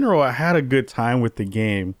 in general, I had a good time with the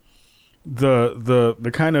game.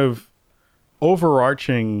 The kind of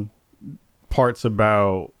overarching parts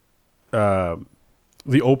about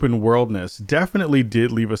the open worldness definitely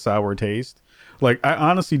did leave a sour taste. Like, I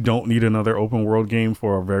honestly don't need another open world game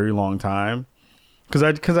for a very long time, because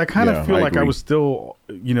I kind of feel like I was still,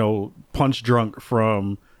 punch drunk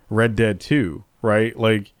from Red Dead 2, right?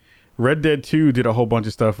 Like, Red Dead 2 did a whole bunch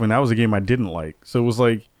of stuff, and that was a game I didn't like. So it was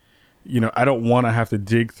like, I don't want to have to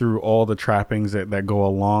dig through all the trappings that go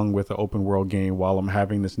along with the open world game while I'm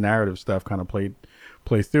having this narrative stuff kind of play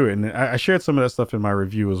through it. And I shared some of that stuff in my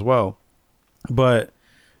review as well. But,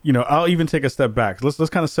 I'll even take a step back. Let's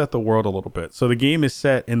kind of set the world a little bit. So the game is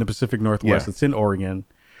set in the Pacific Northwest. It's in Oregon,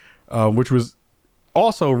 which was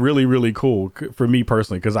also really, really cool for me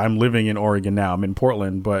personally, because I'm living in Oregon now. I'm in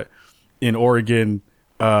Portland, but in Oregon,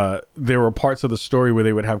 there were parts of the story where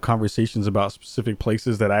they would have conversations about specific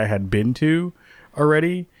places that I had been to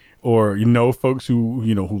already, or folks who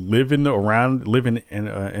who live in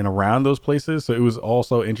and around those places. So it was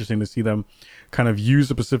also interesting to see them kind of use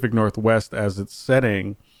the Pacific Northwest as its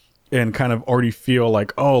setting and kind of already feel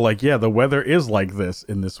like, oh, like, yeah, the weather is like this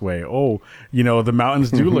in this way. Oh, the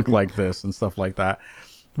mountains do look like this and stuff like that,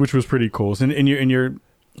 which was pretty cool. So, and you're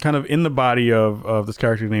kind of in the body of this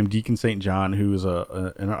character named Deacon St. John, who's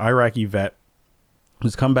an Iraqi vet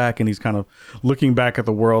who's come back, and he's kind of looking back at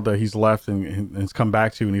the world that he's left and has come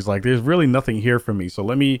back to. And he's like, there's really nothing here for me. So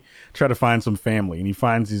let me try to find some family. And he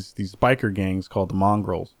finds these biker gangs called the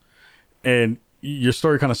Mongrels. And your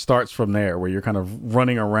story kind of starts from there, where you're kind of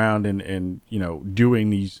running around and doing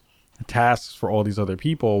these tasks for all these other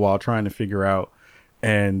people while trying to figure out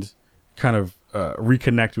and kind of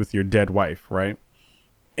reconnect with your dead wife, right?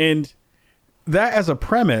 And that as a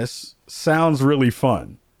premise sounds really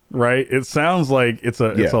fun, right? It sounds like it's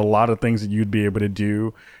a lot of things that you'd be able to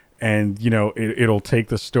do, and it'll take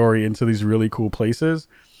the story into these really cool places.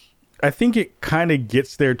 I think it kind of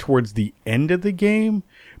gets there towards the end of the game,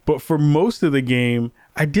 but for most of the game,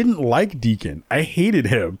 I didn't like Deacon. I hated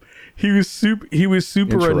him. He was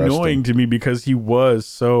super annoying to me because he was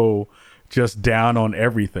so just down on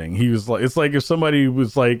everything. He was like, it's like if somebody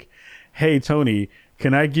was like, "Hey Tony,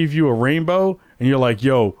 can I give you a rainbow?" And you're like,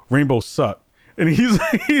 "Yo, rainbows suck." And he's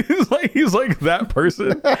like that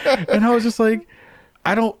person. And I was just like,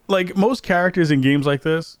 I don't like most characters in games like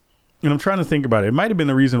this. And I'm trying to think about it. It might have been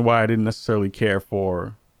the reason why I didn't necessarily care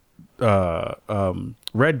for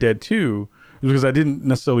Red Dead 2, because I didn't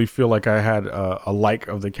necessarily feel like I had a like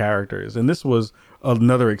of the characters. And this was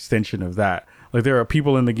another extension of that. Like, there are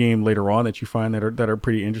people in the game later on that you find that are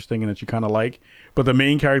pretty interesting and that you kind of like. But the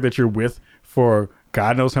main character that you're with for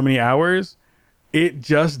God knows how many hours, it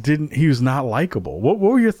just didn't. He was not likable. What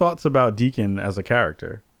were your thoughts about Deacon as a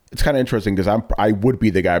character? It's kind of interesting because I would be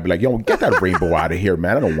the guy be like, yo, get that rainbow out of here,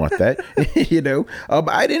 man. I don't want that.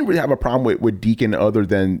 I didn't really have a problem with Deacon, other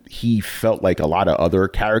than he felt like a lot of other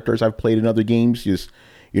characters I've played in other games, just,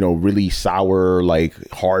 really sour, like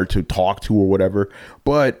hard to talk to or whatever.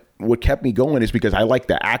 But what kept me going is because I like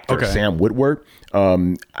the actor, Sam Witwer.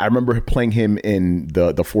 I remember playing him in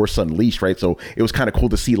the Force Unleashed, right? So it was kind of cool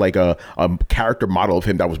to see like a character model of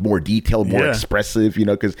him that was more detailed, more expressive,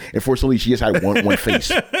 because in Force Unleashed, he just had one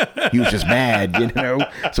face. He was just mad,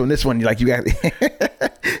 So in this one, you got,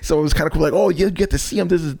 so it was kind of cool. Like, oh, you get to see him.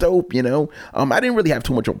 This is dope, I didn't really have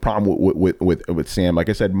too much of a problem with Sam. Like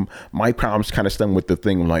I said, my problems kind of stem with the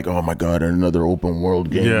thing. I'm like, oh my God, another open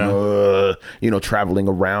world game, traveling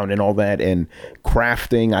around and all that, and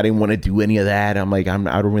crafting. I didn't want to do any of that. I'm like, I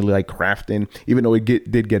don't really like crafting, even though it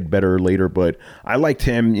did get better later. But I liked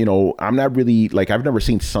him. I'm not really like, I've never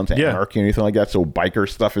seen Sons of Anarchy or anything like that. So biker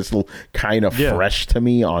stuff is still kind of fresh to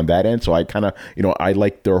me on that end. So I kind of, I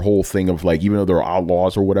like their whole thing of like, even though they're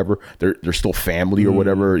outlaws or whatever, they're still family or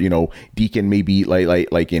whatever. Deacon may be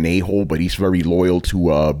like an a-hole, but he's very loyal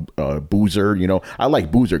to Boozer. I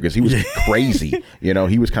like Boozer because he was crazy.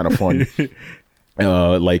 He was kind of fun.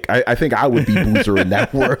 I think I would be Boozer in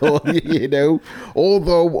that world,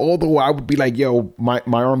 although I would be like, yo, my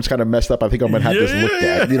arm's kind of messed up. I think I'm gonna have this looked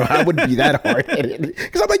at. I wouldn't be that hard headed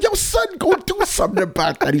because I'm like, yo, son, go do something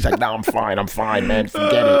about that. He's like, no, I'm fine, man,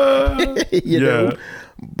 forget it. Know.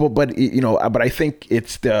 But I think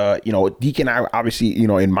it's the Deacon. Obviously,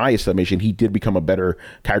 in my estimation, he did become a better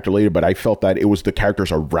character later. But I felt that it was the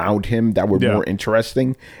characters around him that were more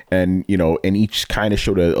interesting, and and each kind of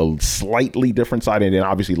showed a slightly different side. And then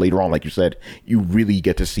obviously later on, like you said, you really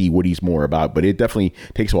get to see what he's more about. But it definitely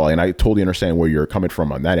takes a while, and I totally understand where you're coming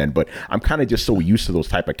from on that end. But I'm kind of just so used to those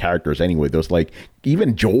type of characters anyway. Those like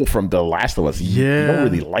even Joel from The Last of Us. You don't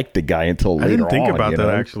really like the guy until later on. I didn't think about that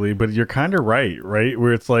actually, but you're kind of right?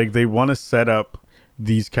 Where it's like they want to set up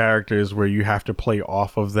these characters where you have to play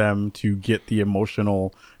off of them to get the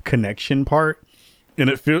emotional connection part, and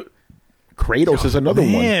it feels Kratos is another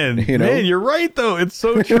one. Man, you're right though. It's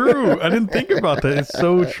so true. I didn't think about that. It's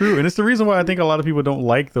so true, and it's the reason why I think a lot of people don't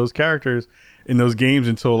like those characters in those games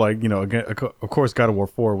until again, of course, God of War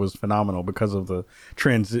 4 was phenomenal because of the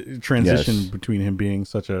transition between him being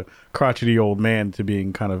such a crotchety old man to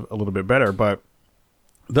being kind of a little bit better, but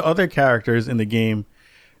the other characters in the game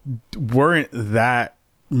weren't that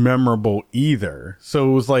memorable either. So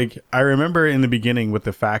it was like, I remember in the beginning with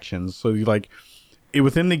the factions, so you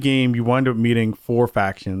within the game you wind up meeting 4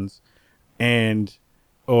 factions,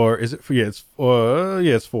 or is it it's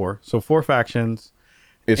 4. So 4 factions.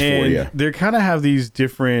 It's 4, they kind of have these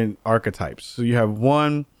different archetypes. So you have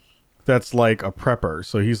one that's like a prepper,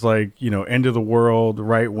 so he's like end of the world,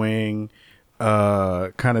 right wing,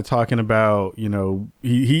 kind of talking about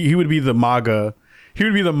he would be the MAGA. He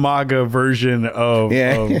would be the MAGA version of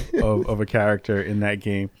a character in that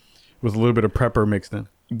game, with a little bit of prepper mixed in.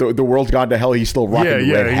 The world's gone to hell. He's still rocking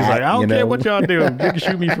the red hat. He's like, I don't care what y'all do. You can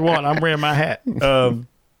shoot me if you want. I'm wearing my hat.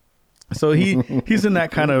 So he's in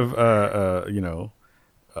that kind of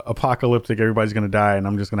apocalyptic, everybody's gonna die and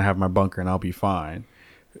I'm just gonna have my bunker and I'll be fine.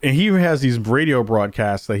 And he has these radio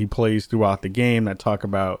broadcasts that he plays throughout the game that talk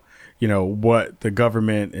about, what the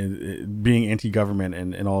government is, being anti-government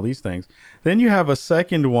and all these things. Then you have a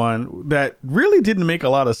second one that really didn't make a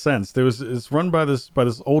lot of sense. It's run by this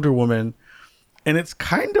older woman, and it's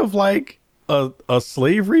kind of like a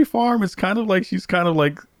slavery farm. It's kind of like she's kind of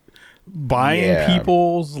like buying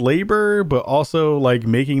people's labor, but also like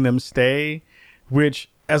making them stay, which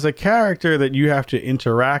as a character that you have to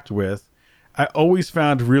interact with, I always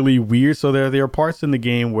found really weird. So there are parts in the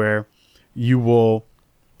game where you will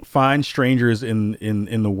find strangers in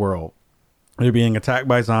the world. They're being attacked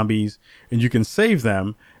by zombies and you can save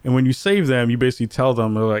them. And when you save them, you basically tell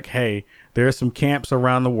them, they're like, hey, there are some camps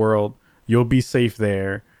around the world. You'll be safe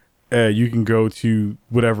there. You can go to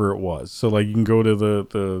whatever it was. So like you can go to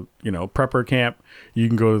the prepper camp. You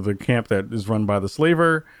can go to the camp that is run by the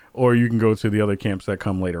slaver, or you can go to the other camps that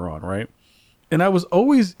come later on. Right. And I was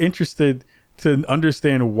always interested to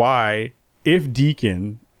understand why, if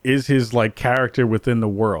Deacon is his like character within the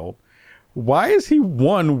world, why is he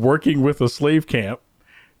working with a slave camp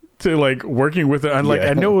to like working with it? And like,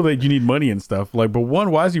 I know that you need money and stuff, like, but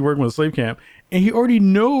why is he working with a slave camp? And he already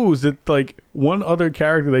knows that like one other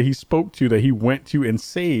character that he spoke to, that he went to and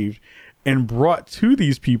saved and brought to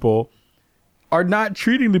these people, are not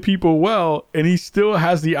treating the people well. And he still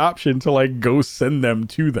has the option to like go send them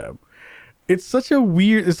to them. It's such a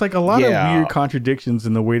weird, it's like a lot of weird contradictions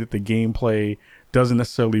in the way that the gameplay doesn't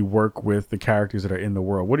necessarily work with the characters that are in the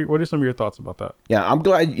world. What are some of your thoughts about that? Yeah, I'm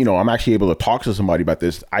glad, I'm actually able to talk to somebody about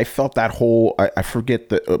this. I felt that whole, I forget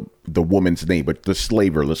the woman's name, but the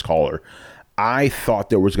slaver, let's call her. I thought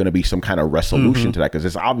there was going to be some kind of resolution to that, because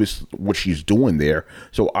it's obvious what she's doing there.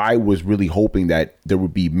 So I was really hoping that there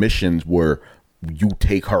would be missions where you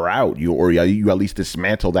take her out, or you at least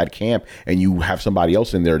dismantle that camp, and you have somebody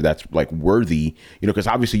else in there that's like worthy, because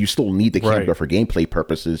obviously you still need the camp for gameplay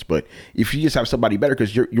purposes. But if you just have somebody better,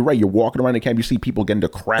 because you're right, you're walking around the camp, you see people getting the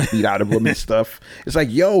crap beat out of them and stuff. It's like,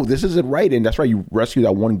 yo, this isn't right. And that's right, you rescue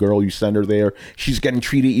that one girl, you send her there, she's getting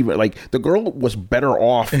treated even like the girl was better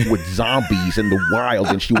off with zombies in the wild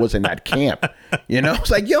than she was in that camp. It's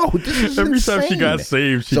like, yo, this is every insane. time she got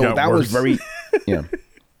saved, she got worse. Was very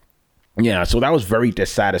Yeah, so that was very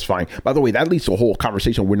dissatisfying. By the way, that leads to a whole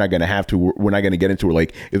conversation we're not going to get into,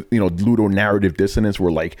 like, ludo narrative dissonance,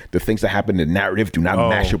 where like the things that happen in the narrative do not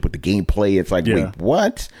match up with the gameplay. It's like, wait,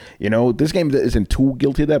 what? This game isn't too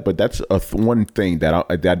guilty of that, but that's one thing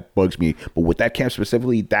that bugs me. But with that camp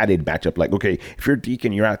specifically, that did match up. Like, okay, if you're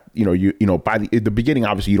Deacon, you're at, by the beginning,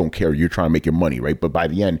 obviously you don't care. You're trying to make your money, right? But by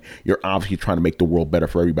the end, you're obviously trying to make the world better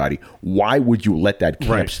for everybody. Why would you let that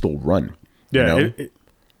camp still run? Yeah.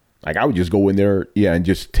 Like, I would just go in there, and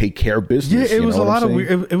just take care of business. Yeah, it was a lot of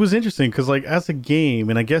weird. It was interesting because, like, as a game,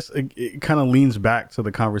 and I guess it kind of leans back to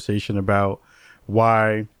the conversation about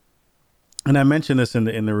why, and I mentioned this in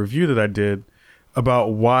the review that I did about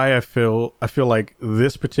why I feel like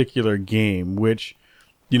this particular game, which,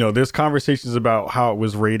 there's conversations about how it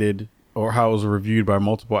was rated or how it was reviewed by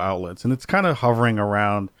multiple outlets, and it's kind of hovering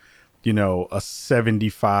around, a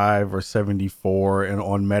 75 or 74, and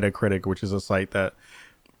on Metacritic, which is a site that.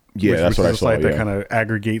 That's what I saw. That kind of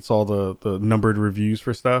aggregates all the numbered reviews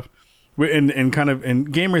for stuff, and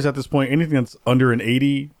gamers at this point, anything that's under an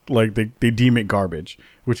 80, like they deem it garbage,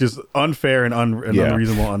 which is unfair and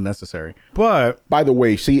unreasonable, unnecessary. But by the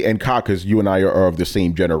way, and because you and I are of the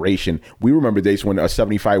same generation, we remember days when a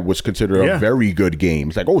 75 was considered a very good game.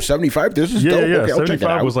 It's like, 75, this is dope. Okay,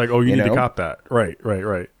 75 was like, you need to cop that. Right.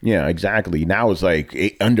 Yeah, exactly. Now it's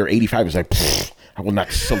like under 85 is like. Pfft, I will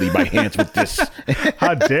not sully my hands with this.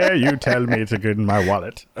 How dare you tell me to get in my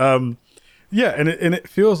wallet? And it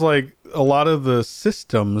feels like a lot of the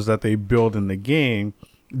systems that they build in the game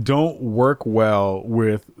don't work well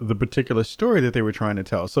with the particular story that they were trying to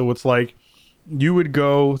tell. So it's like you would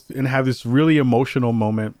go and have this really emotional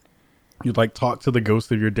moment. You'd like talk to the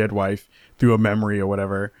ghost of your dead wife through a memory or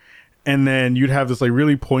whatever. And then you'd have this like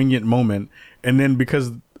really poignant moment. And then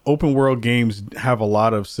because open world games have a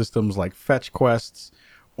lot of systems like fetch quests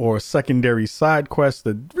or secondary side quests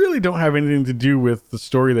that really don't have anything to do with the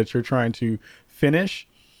story that you're trying to finish,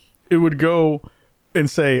 it would go and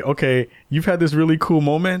say, okay, you've had this really cool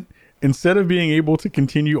moment. Instead of being able to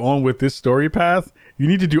continue on with this story path, you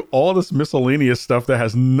need to do all this miscellaneous stuff that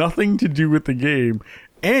has nothing to do with the game,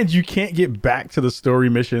 and you can't get back to the story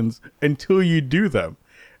missions until you do them.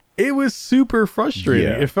 It was super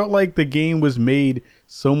frustrating. It felt like the game was made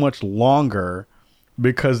so much longer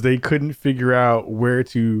because they couldn't figure out where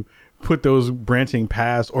to put those branching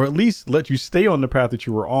paths, or at least let you stay on the path that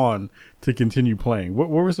you were on to continue playing. What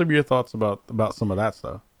were some of your thoughts about some of that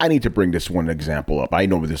stuff? I need to bring this one example up. I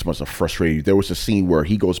know this must have frustrated you. There was a scene where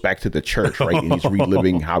he goes back to the church, right? And he's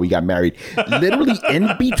reliving how he got married. Literally in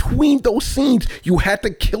between those scenes, you had to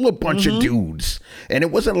kill a bunch of dudes. And it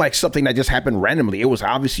wasn't like something that just happened randomly. It was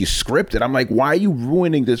obviously scripted. I'm like, why are you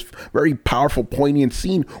ruining this very powerful, poignant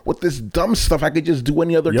scene with this dumb stuff I could just do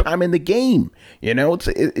any other time in the game? You know,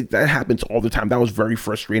 that happens all the time. That was very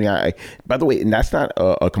frustrating. By the way, and that's not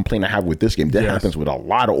a complaint I have with this game. That happens with a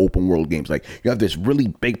lot of open world games. Like, you have this really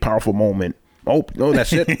big, powerful moment. Oh, no,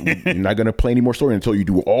 that's it. You're not going to play any more story until you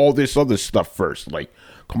do all this other stuff first. Like,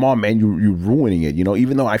 come on, man, you're ruining it. You know,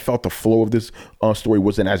 even though I felt the flow of this story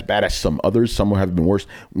wasn't as bad as some others, some have been worse.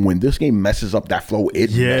 When this game messes up that flow,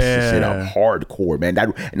 it messes it up hardcore, man.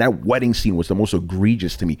 That wedding scene was the most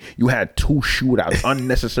egregious to me. You had 2 shootouts,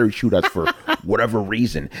 unnecessary shootouts for whatever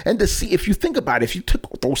reason. And to see, if you think about it, if you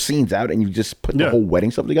took those scenes out and you just put the whole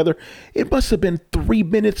wedding stuff together, it must have been 3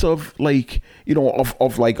 minutes of like, you know, of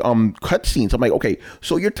cutscenes. I'm like, okay,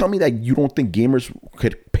 so you're telling me that you don't think gamers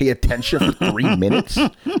could pay attention for 3 minutes?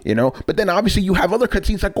 You know, but then obviously you have other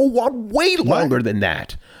cutscenes that go on way longer than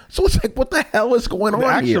that. So it's like, what the hell is going on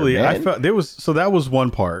Actually, here, man? I felt that was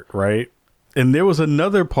one part, right? And there was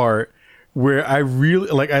another part where I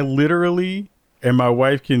literally, and my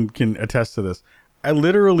wife can attest to this, I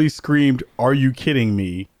literally screamed, "Are you kidding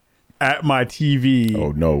me?" at my TV.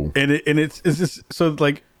 Oh no. And it's just, so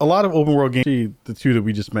like a lot of open world games, the 2 that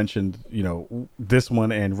we just mentioned, you know, this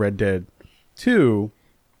one and Red Dead 2,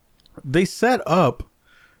 they set up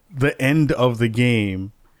the end of the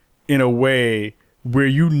game in a way where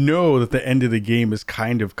you know that the end of the game is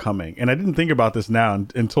kind of coming. And I didn't think about this now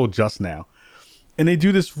until just now. And they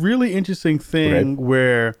do this really interesting thing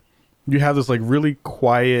where you have this like really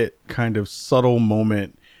quiet kind of subtle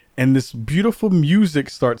moment and this beautiful music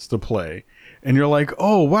starts to play. And you're like,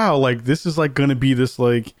 oh, wow, like this is like going to be this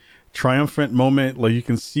like triumphant moment. Like you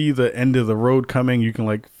can see the end of the road coming. You can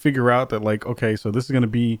like figure out that like, okay, so this is going to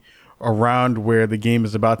be around where the game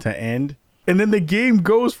is about to end, and then the game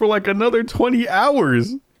goes for like another 20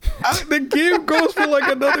 hours. The game goes for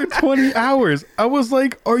like another 20 hours. I was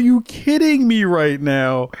like, are you kidding me right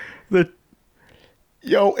now?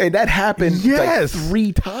 Yo, and that happened like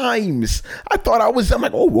 3 times. I'm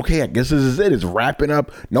like, oh, okay, I guess this is it. It's wrapping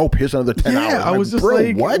up. Nope, here's another 10 hours. I was just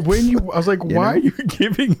like, what? I was like, why are you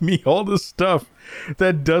giving me all this stuff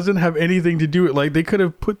that doesn't have anything to do with, like, they could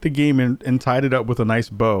have put the game in and tied it up with a nice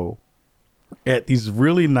bow at these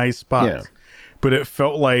really nice spots. But it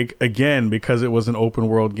felt like, again, because it was an open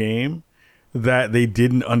world game, that they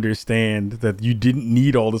didn't understand that you didn't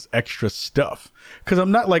need all this extra stuff. Because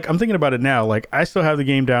I'm thinking about it now, like I still have the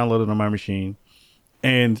game downloaded on my machine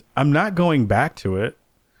and I'm not going back to it.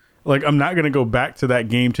 Like I'm not going to go back to that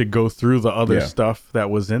game to go through the other stuff that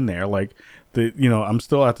was in there. Like I'm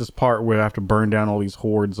still at this part where I have to burn down all these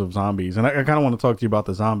hordes of zombies. And I kind of want to talk to you about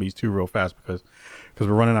the zombies too real fast because we're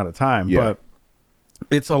running out of time. But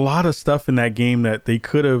it's a lot of stuff in that game that they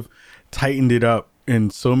could have tightened it up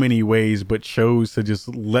in so many ways, but chose to just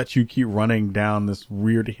let you keep running down this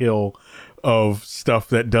weird hill of stuff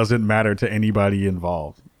that doesn't matter to anybody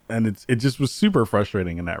involved. And it just was super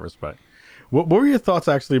frustrating in that respect. What were your thoughts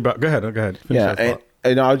actually about? Go ahead. Finish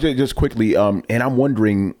and I'll just quickly, and I'm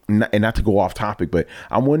wondering, and not to go off topic, but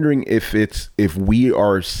I'm wondering if we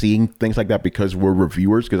are seeing things like that because we're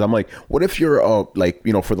reviewers. Because I'm like, what if you're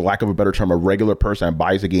for the lack of a better term, a regular person that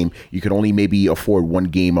buys a game, you can only maybe afford 1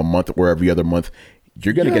 game a month or every other month.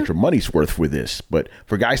 You're going to get your money's worth for this. But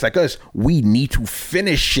for guys like us, we need to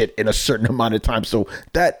finish it in a certain amount of time. So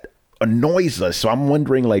that annoys us. So I'm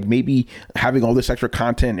wondering, like, maybe having all this extra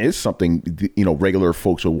content is something, regular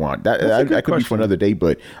folks will want. That could be for another day.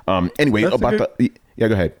 But anyway, yeah,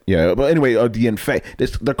 go ahead. Yeah, but anyway,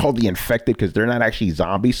 they're called the infected because they're not actually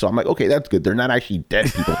zombies. So I'm like, okay, that's good. They're not actually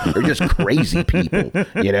dead people. They're just crazy people,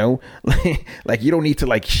 like you don't need to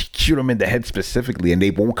like shoot them in the head specifically and they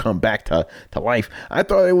won't come back to life. I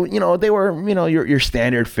thought, they were, your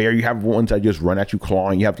standard fare. You have ones that just run at you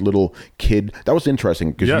clawing. You have little kid. That was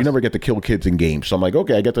interesting because you never get to kill kids in games. So I'm like,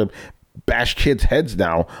 okay, I get to bash kids' heads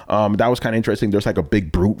now. That was kind of interesting. There's like a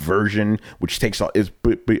big brute version, which is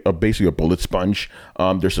basically a bullet sponge.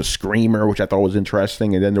 There's a screamer, which I thought was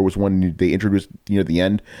interesting, and then there was one they introduced near the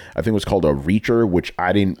end. I think it was called a reacher, which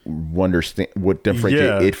I didn't understand what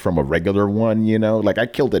differentiate it from a regular one. Like I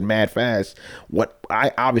killed it mad fast.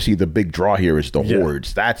 Obviously the big draw here is the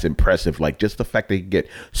hordes. That's impressive. Like just the fact that you get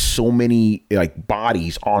so many like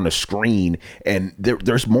bodies on a screen, and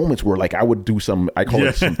there's moments where like I would do I call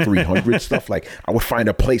it some 300 hybrid stuff. Like I would find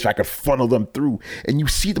a place where I could funnel them through, and you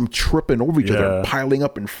see them tripping over each other, and piling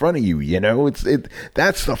up in front of you. You know,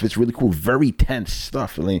 that stuff is really cool. Very tense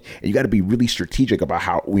stuff, and you got to be really strategic about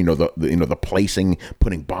how the placing,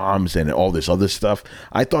 putting bombs, and all this other stuff.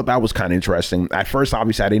 I thought that was kind of interesting. At first,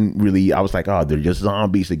 obviously, I was like, oh, they're just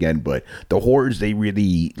zombies again. But the hordes, they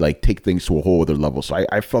really like take things to a whole other level. So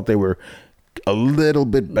I felt they were a little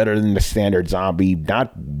bit better than the standard zombie.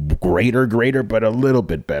 Not greater, but a little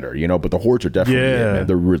bit better, you know. But the hordes are definitely, man,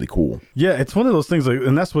 they're really cool. Yeah, it's one of those things, like,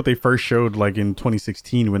 and that's what they first showed, like in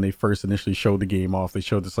 2016 when they first initially showed the game off. They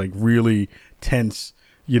showed this like really tense,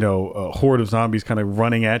 horde of zombies kind of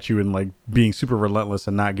running at you and like being super relentless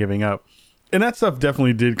and not giving up. And that stuff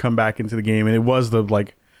definitely did come back into the game, and it was the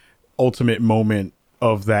like ultimate moment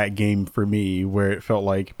of that game for me, where it felt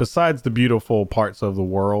like, besides the beautiful parts of the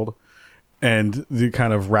world and the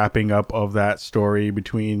kind of wrapping up of that story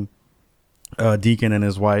between Deacon and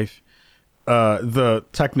his wife, the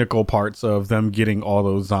technical parts of them getting all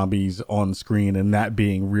those zombies on screen and that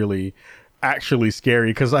being really actually scary,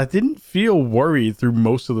 because I didn't feel worried through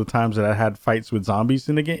most of the times that I had fights with zombies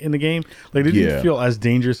in the game. Like, they didn't feel as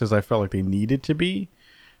dangerous as I felt like they needed to be,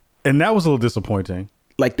 and that was a little disappointing.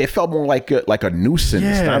 Like, they felt more like a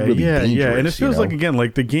nuisance, not really dangerous. Yeah, and it feels like, again,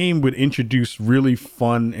 like the game would introduce really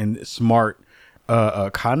fun and smart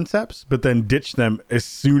concepts, but then ditch them as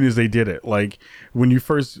soon as they did it. Like when you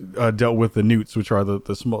first dealt with the newts, which are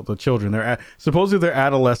the children. Supposedly they're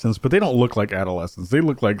adolescents, but they don't look like adolescents. They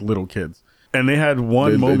look like little kids. And they had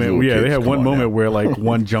one moment where like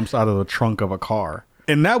one jumps out of the trunk of a car.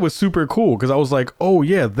 And that was super cool, because I was like, oh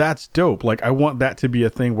yeah, that's dope. Like, I want that to be a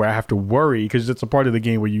thing where I have to worry, because it's a part of the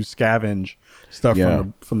game where you scavenge stuff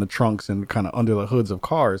from the trunks and kind of under the hoods of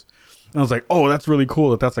cars. And I was like, oh, that's really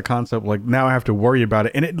cool that's a concept. Like, now I have to worry about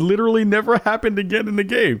it. And it literally never happened again in the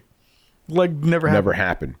game. Like, never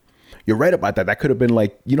happened. You're right about that. That could have been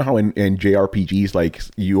like, you know how in JRPGs, like,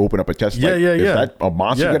 you open up a chest, is that a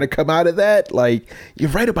monster going to come out of that? Like, you're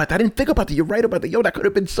right about that. I didn't think about that. You're right about that. Yo, that could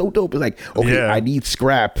have been so dope. It's like, okay, I need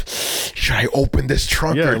scrap. Should I open this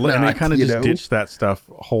trunk or not? And they kind of just ditched that stuff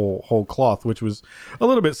whole cloth, which was a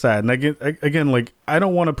little bit sad. And again, like, I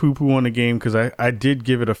don't want to poo-poo on the game, because I did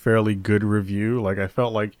give it a fairly good review. Like, I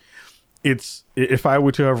felt like if I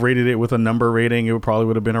were to have rated it with a number rating, it probably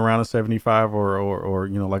would have been around a 75 or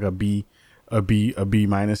like a B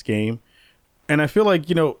minus game. And I feel like,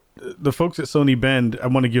 the folks at Sony Bend, I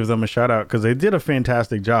want to give them a shout out, because they did a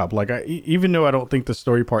fantastic job. Like, even though I don't think the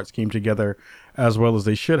story parts came together as well as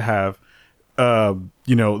they should have,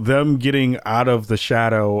 them getting out of the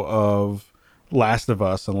shadow of Last of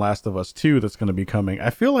Us and Last of Us 2 that's going to be coming,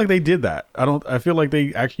 I feel like they did that. I feel like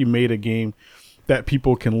they actually made a game that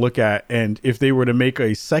people can look at, and if they were to make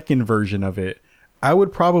a second version of it, I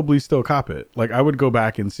would probably still cop it. Like, I would go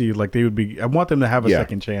back and see, like, I want them to have a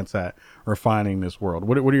second chance at refining this world.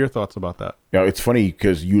 What are your thoughts about that? Yeah, it's funny,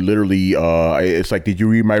 because you literally, it's like, did you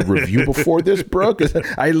read my review before this, bro? Because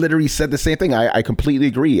I literally said the same thing. I completely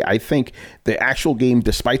agree. I think the actual game,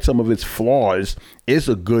 despite some of its flaws, is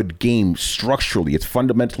a good game structurally. It's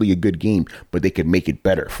fundamentally a good game, but they could make it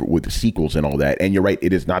better with the sequels and all that. And you're right,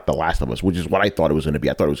 it is not The Last of Us, which is what I thought it was going to be.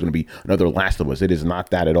 I thought it was going to be another Last of Us. It is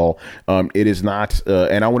not that at all. It is not,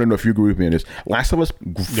 and I want to know if you agree with me on this. Last of Us,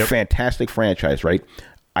 fantastic franchise, right?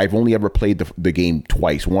 I've only ever played the game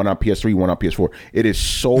twice, one on PS3, one on PS4. It is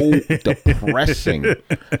so depressing.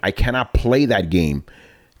 I cannot play that game.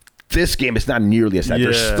 This game is not nearly as sad.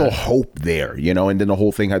 There's still hope there, and then the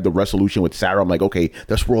whole thing had the resolution with Sarah. I'm like, okay,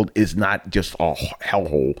 this world is not just a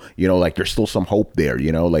hellhole, like there's still some hope there,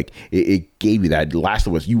 like it gave you that. Last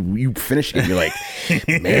of Us, you finish it, you're like,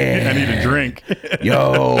 man, I need a drink.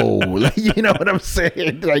 Yo, you know what I'm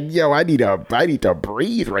saying? Like, yo, I need to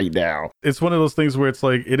breathe right now. It's one of those things where it's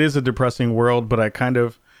like, it is a depressing world, but I kind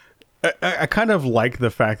of like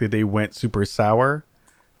the fact that they went super sour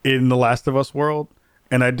in the Last of Us world.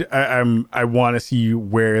 And I want to see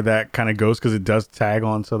where that kind of goes, because it does tag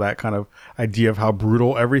on to that kind of idea of how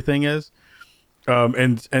brutal everything is.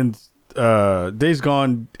 And Days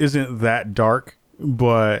Gone isn't that dark,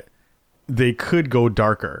 but they could go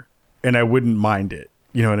darker, and I wouldn't mind it.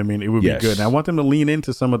 You know what I mean? It would be good. And I want them to lean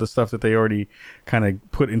into some of the stuff that they already kind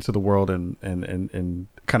of put into the world and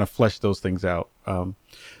kind of flesh those things out.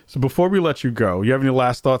 So before we let you go, you have any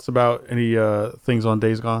last thoughts about any things on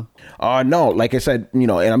Days Gone? No, like I said,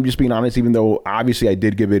 and I'm just being honest, even though obviously I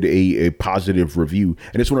did give it a positive review.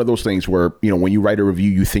 And it's one of those things where, when you write a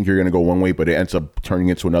review, you think you're going to go one way, but it ends up turning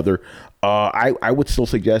into another. I would still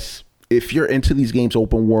suggest if you're into these games,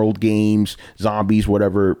 open world games, zombies,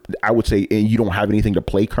 whatever, I would say, and you don't have anything to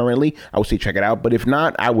play currently, I would say check it out. But if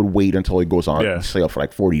not, I would wait until it goes on sale for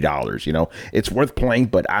like $40. You know, it's worth playing,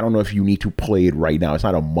 but I don't know if you need to play it right now. It's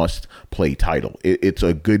not a must play title. It's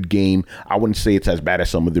a good game. I wouldn't say it's as bad as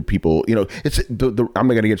some of the people, you know, it's I'm not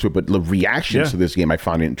going to get to it, but the reactions to this game, I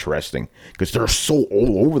find it interesting because they're so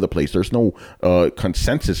all over the place. There's no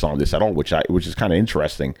consensus on this at all, which is kind of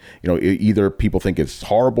interesting. You know, either people think it's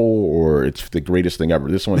horrible or it's the greatest thing ever.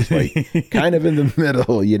 This one's like kind of in the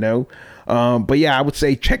middle, you know. But yeah, I would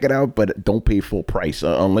say check it out, but don't pay full price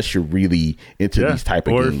unless you're really into these type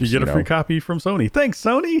of games. Or if you get a free copy from Sony. Thanks,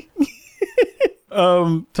 Sony.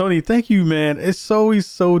 Tony, thank you, man. It's always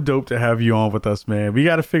so dope to have you on with us, man. We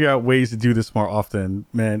got to figure out ways to do this more often,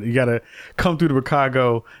 man. You got to come through to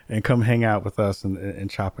Chicago and come hang out with us and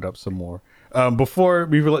chop it up some more. Before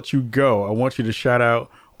we let you go, I want you to shout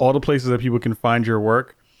out all the places that people can find your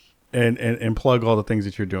work and plug all the things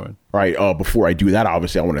that you're doing. All right. Before I do that,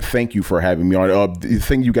 obviously, I want to thank you for having me on. The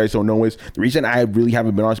thing you guys don't know is the reason I really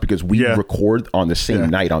haven't been on is because we record on the same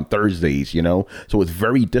night on Thursdays, you know, so it's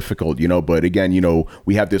very difficult, you know, but again, you know,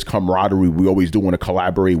 we have this camaraderie. We always do want to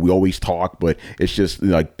collaborate. We always talk, but it's just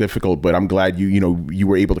like difficult. But I'm glad you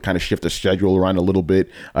were able to kind of shift the schedule around a little bit.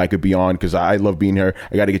 I could be on because I love being here.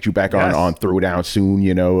 I got to get you back on Throwdown soon,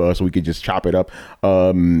 you know, so we could just chop it up.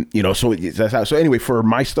 You know, so that's how. So anyway, for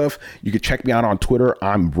my stuff, you can check me out on Twitter.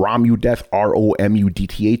 I'm Romudeth,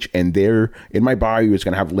 ROMUDTH, and there in my bio is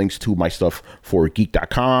going to have links to my stuff for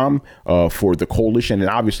geek.com, for the Coalition, and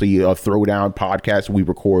obviously Throwdown podcast. We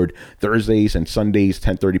record Thursdays and Sundays,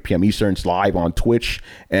 10:30 p.m. Eastern. It's live on Twitch,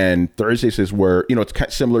 and Thursdays is where, you know, it's kind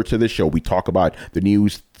of similar to this show. We talk about the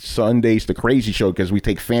news. Sundays, the crazy show, because we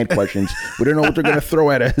take fan questions. We don't know what they're going to throw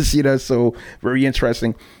at us, you know, so very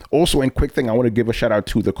interesting. Also, and quick thing, I want to give a shout out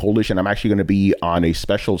to the Coalition. I'm actually going to be on a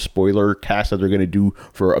special spoiler cast that they're going to do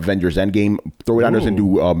for Avengers Endgame. Throwdown doesn't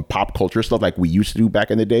do pop culture stuff like we used to do back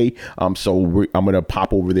in the day. So I'm going to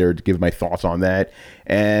pop over there to give my thoughts on that.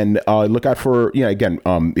 And look out for, you know, again,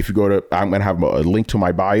 if you go to, I'm going to have a link to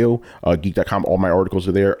my bio, geek.com. All my articles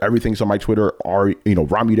are there. Everything's on my Twitter,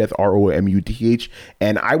 Romudeth, ROMUDH.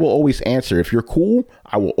 And I will always answer. If you're cool,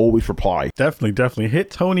 I will always reply. Definitely.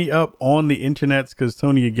 Hit Tony up on the internets, because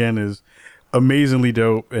Tony, again, is amazingly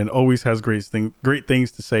dope and always has great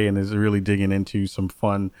things to say and is really digging into some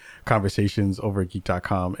fun conversations over at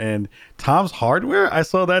geek.com. And Tom's Hardware, I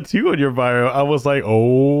saw that too in your bio. I was like,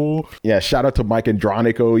 oh yeah, shout out to Mike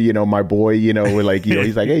Andronico, you know, my boy, you know, like, you know,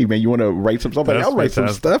 he's like, hey man, you want to write some stuff? Like, I'll write some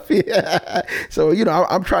stuff. Yeah. So, you know,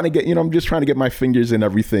 I'm trying to get, you know, I'm just trying to get my fingers in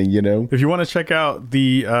everything, you know. If you want to check out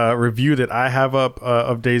the review that I have up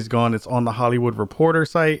of Days Gone, it's on the Hollywood Reporter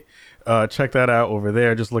site. Check that out over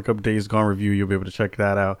there. Just look up Days Gone review. You'll be able to check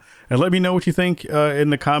that out. And let me know what you think in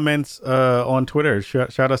the comments on Twitter.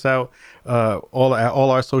 Shout us out all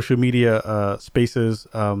our social media spaces.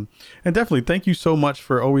 And definitely thank you so much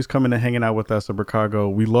for always coming and hanging out with us at Chicago.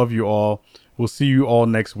 We love you all. We'll see you all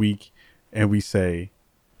next week. And we say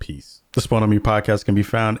peace. The Spawn on Me podcast can be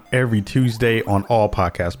found every Tuesday on all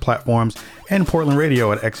podcast platforms and Portland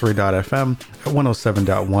Radio at xray.fm at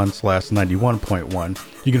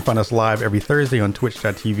 107.1/91.1. You can find us live every Thursday on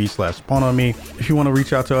twitch.tv/spawnonme. If you want to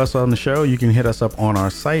reach out to us on the show, you can hit us up on our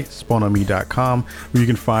site, spawnonme.com, where you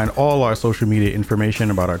can find all our social media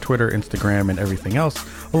information about our Twitter, Instagram, and everything else,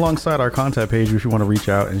 alongside our contact page if you want to reach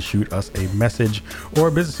out and shoot us a message or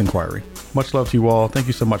a business inquiry. Much love to you all. Thank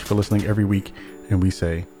you so much for listening every week, and we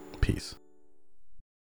say peace.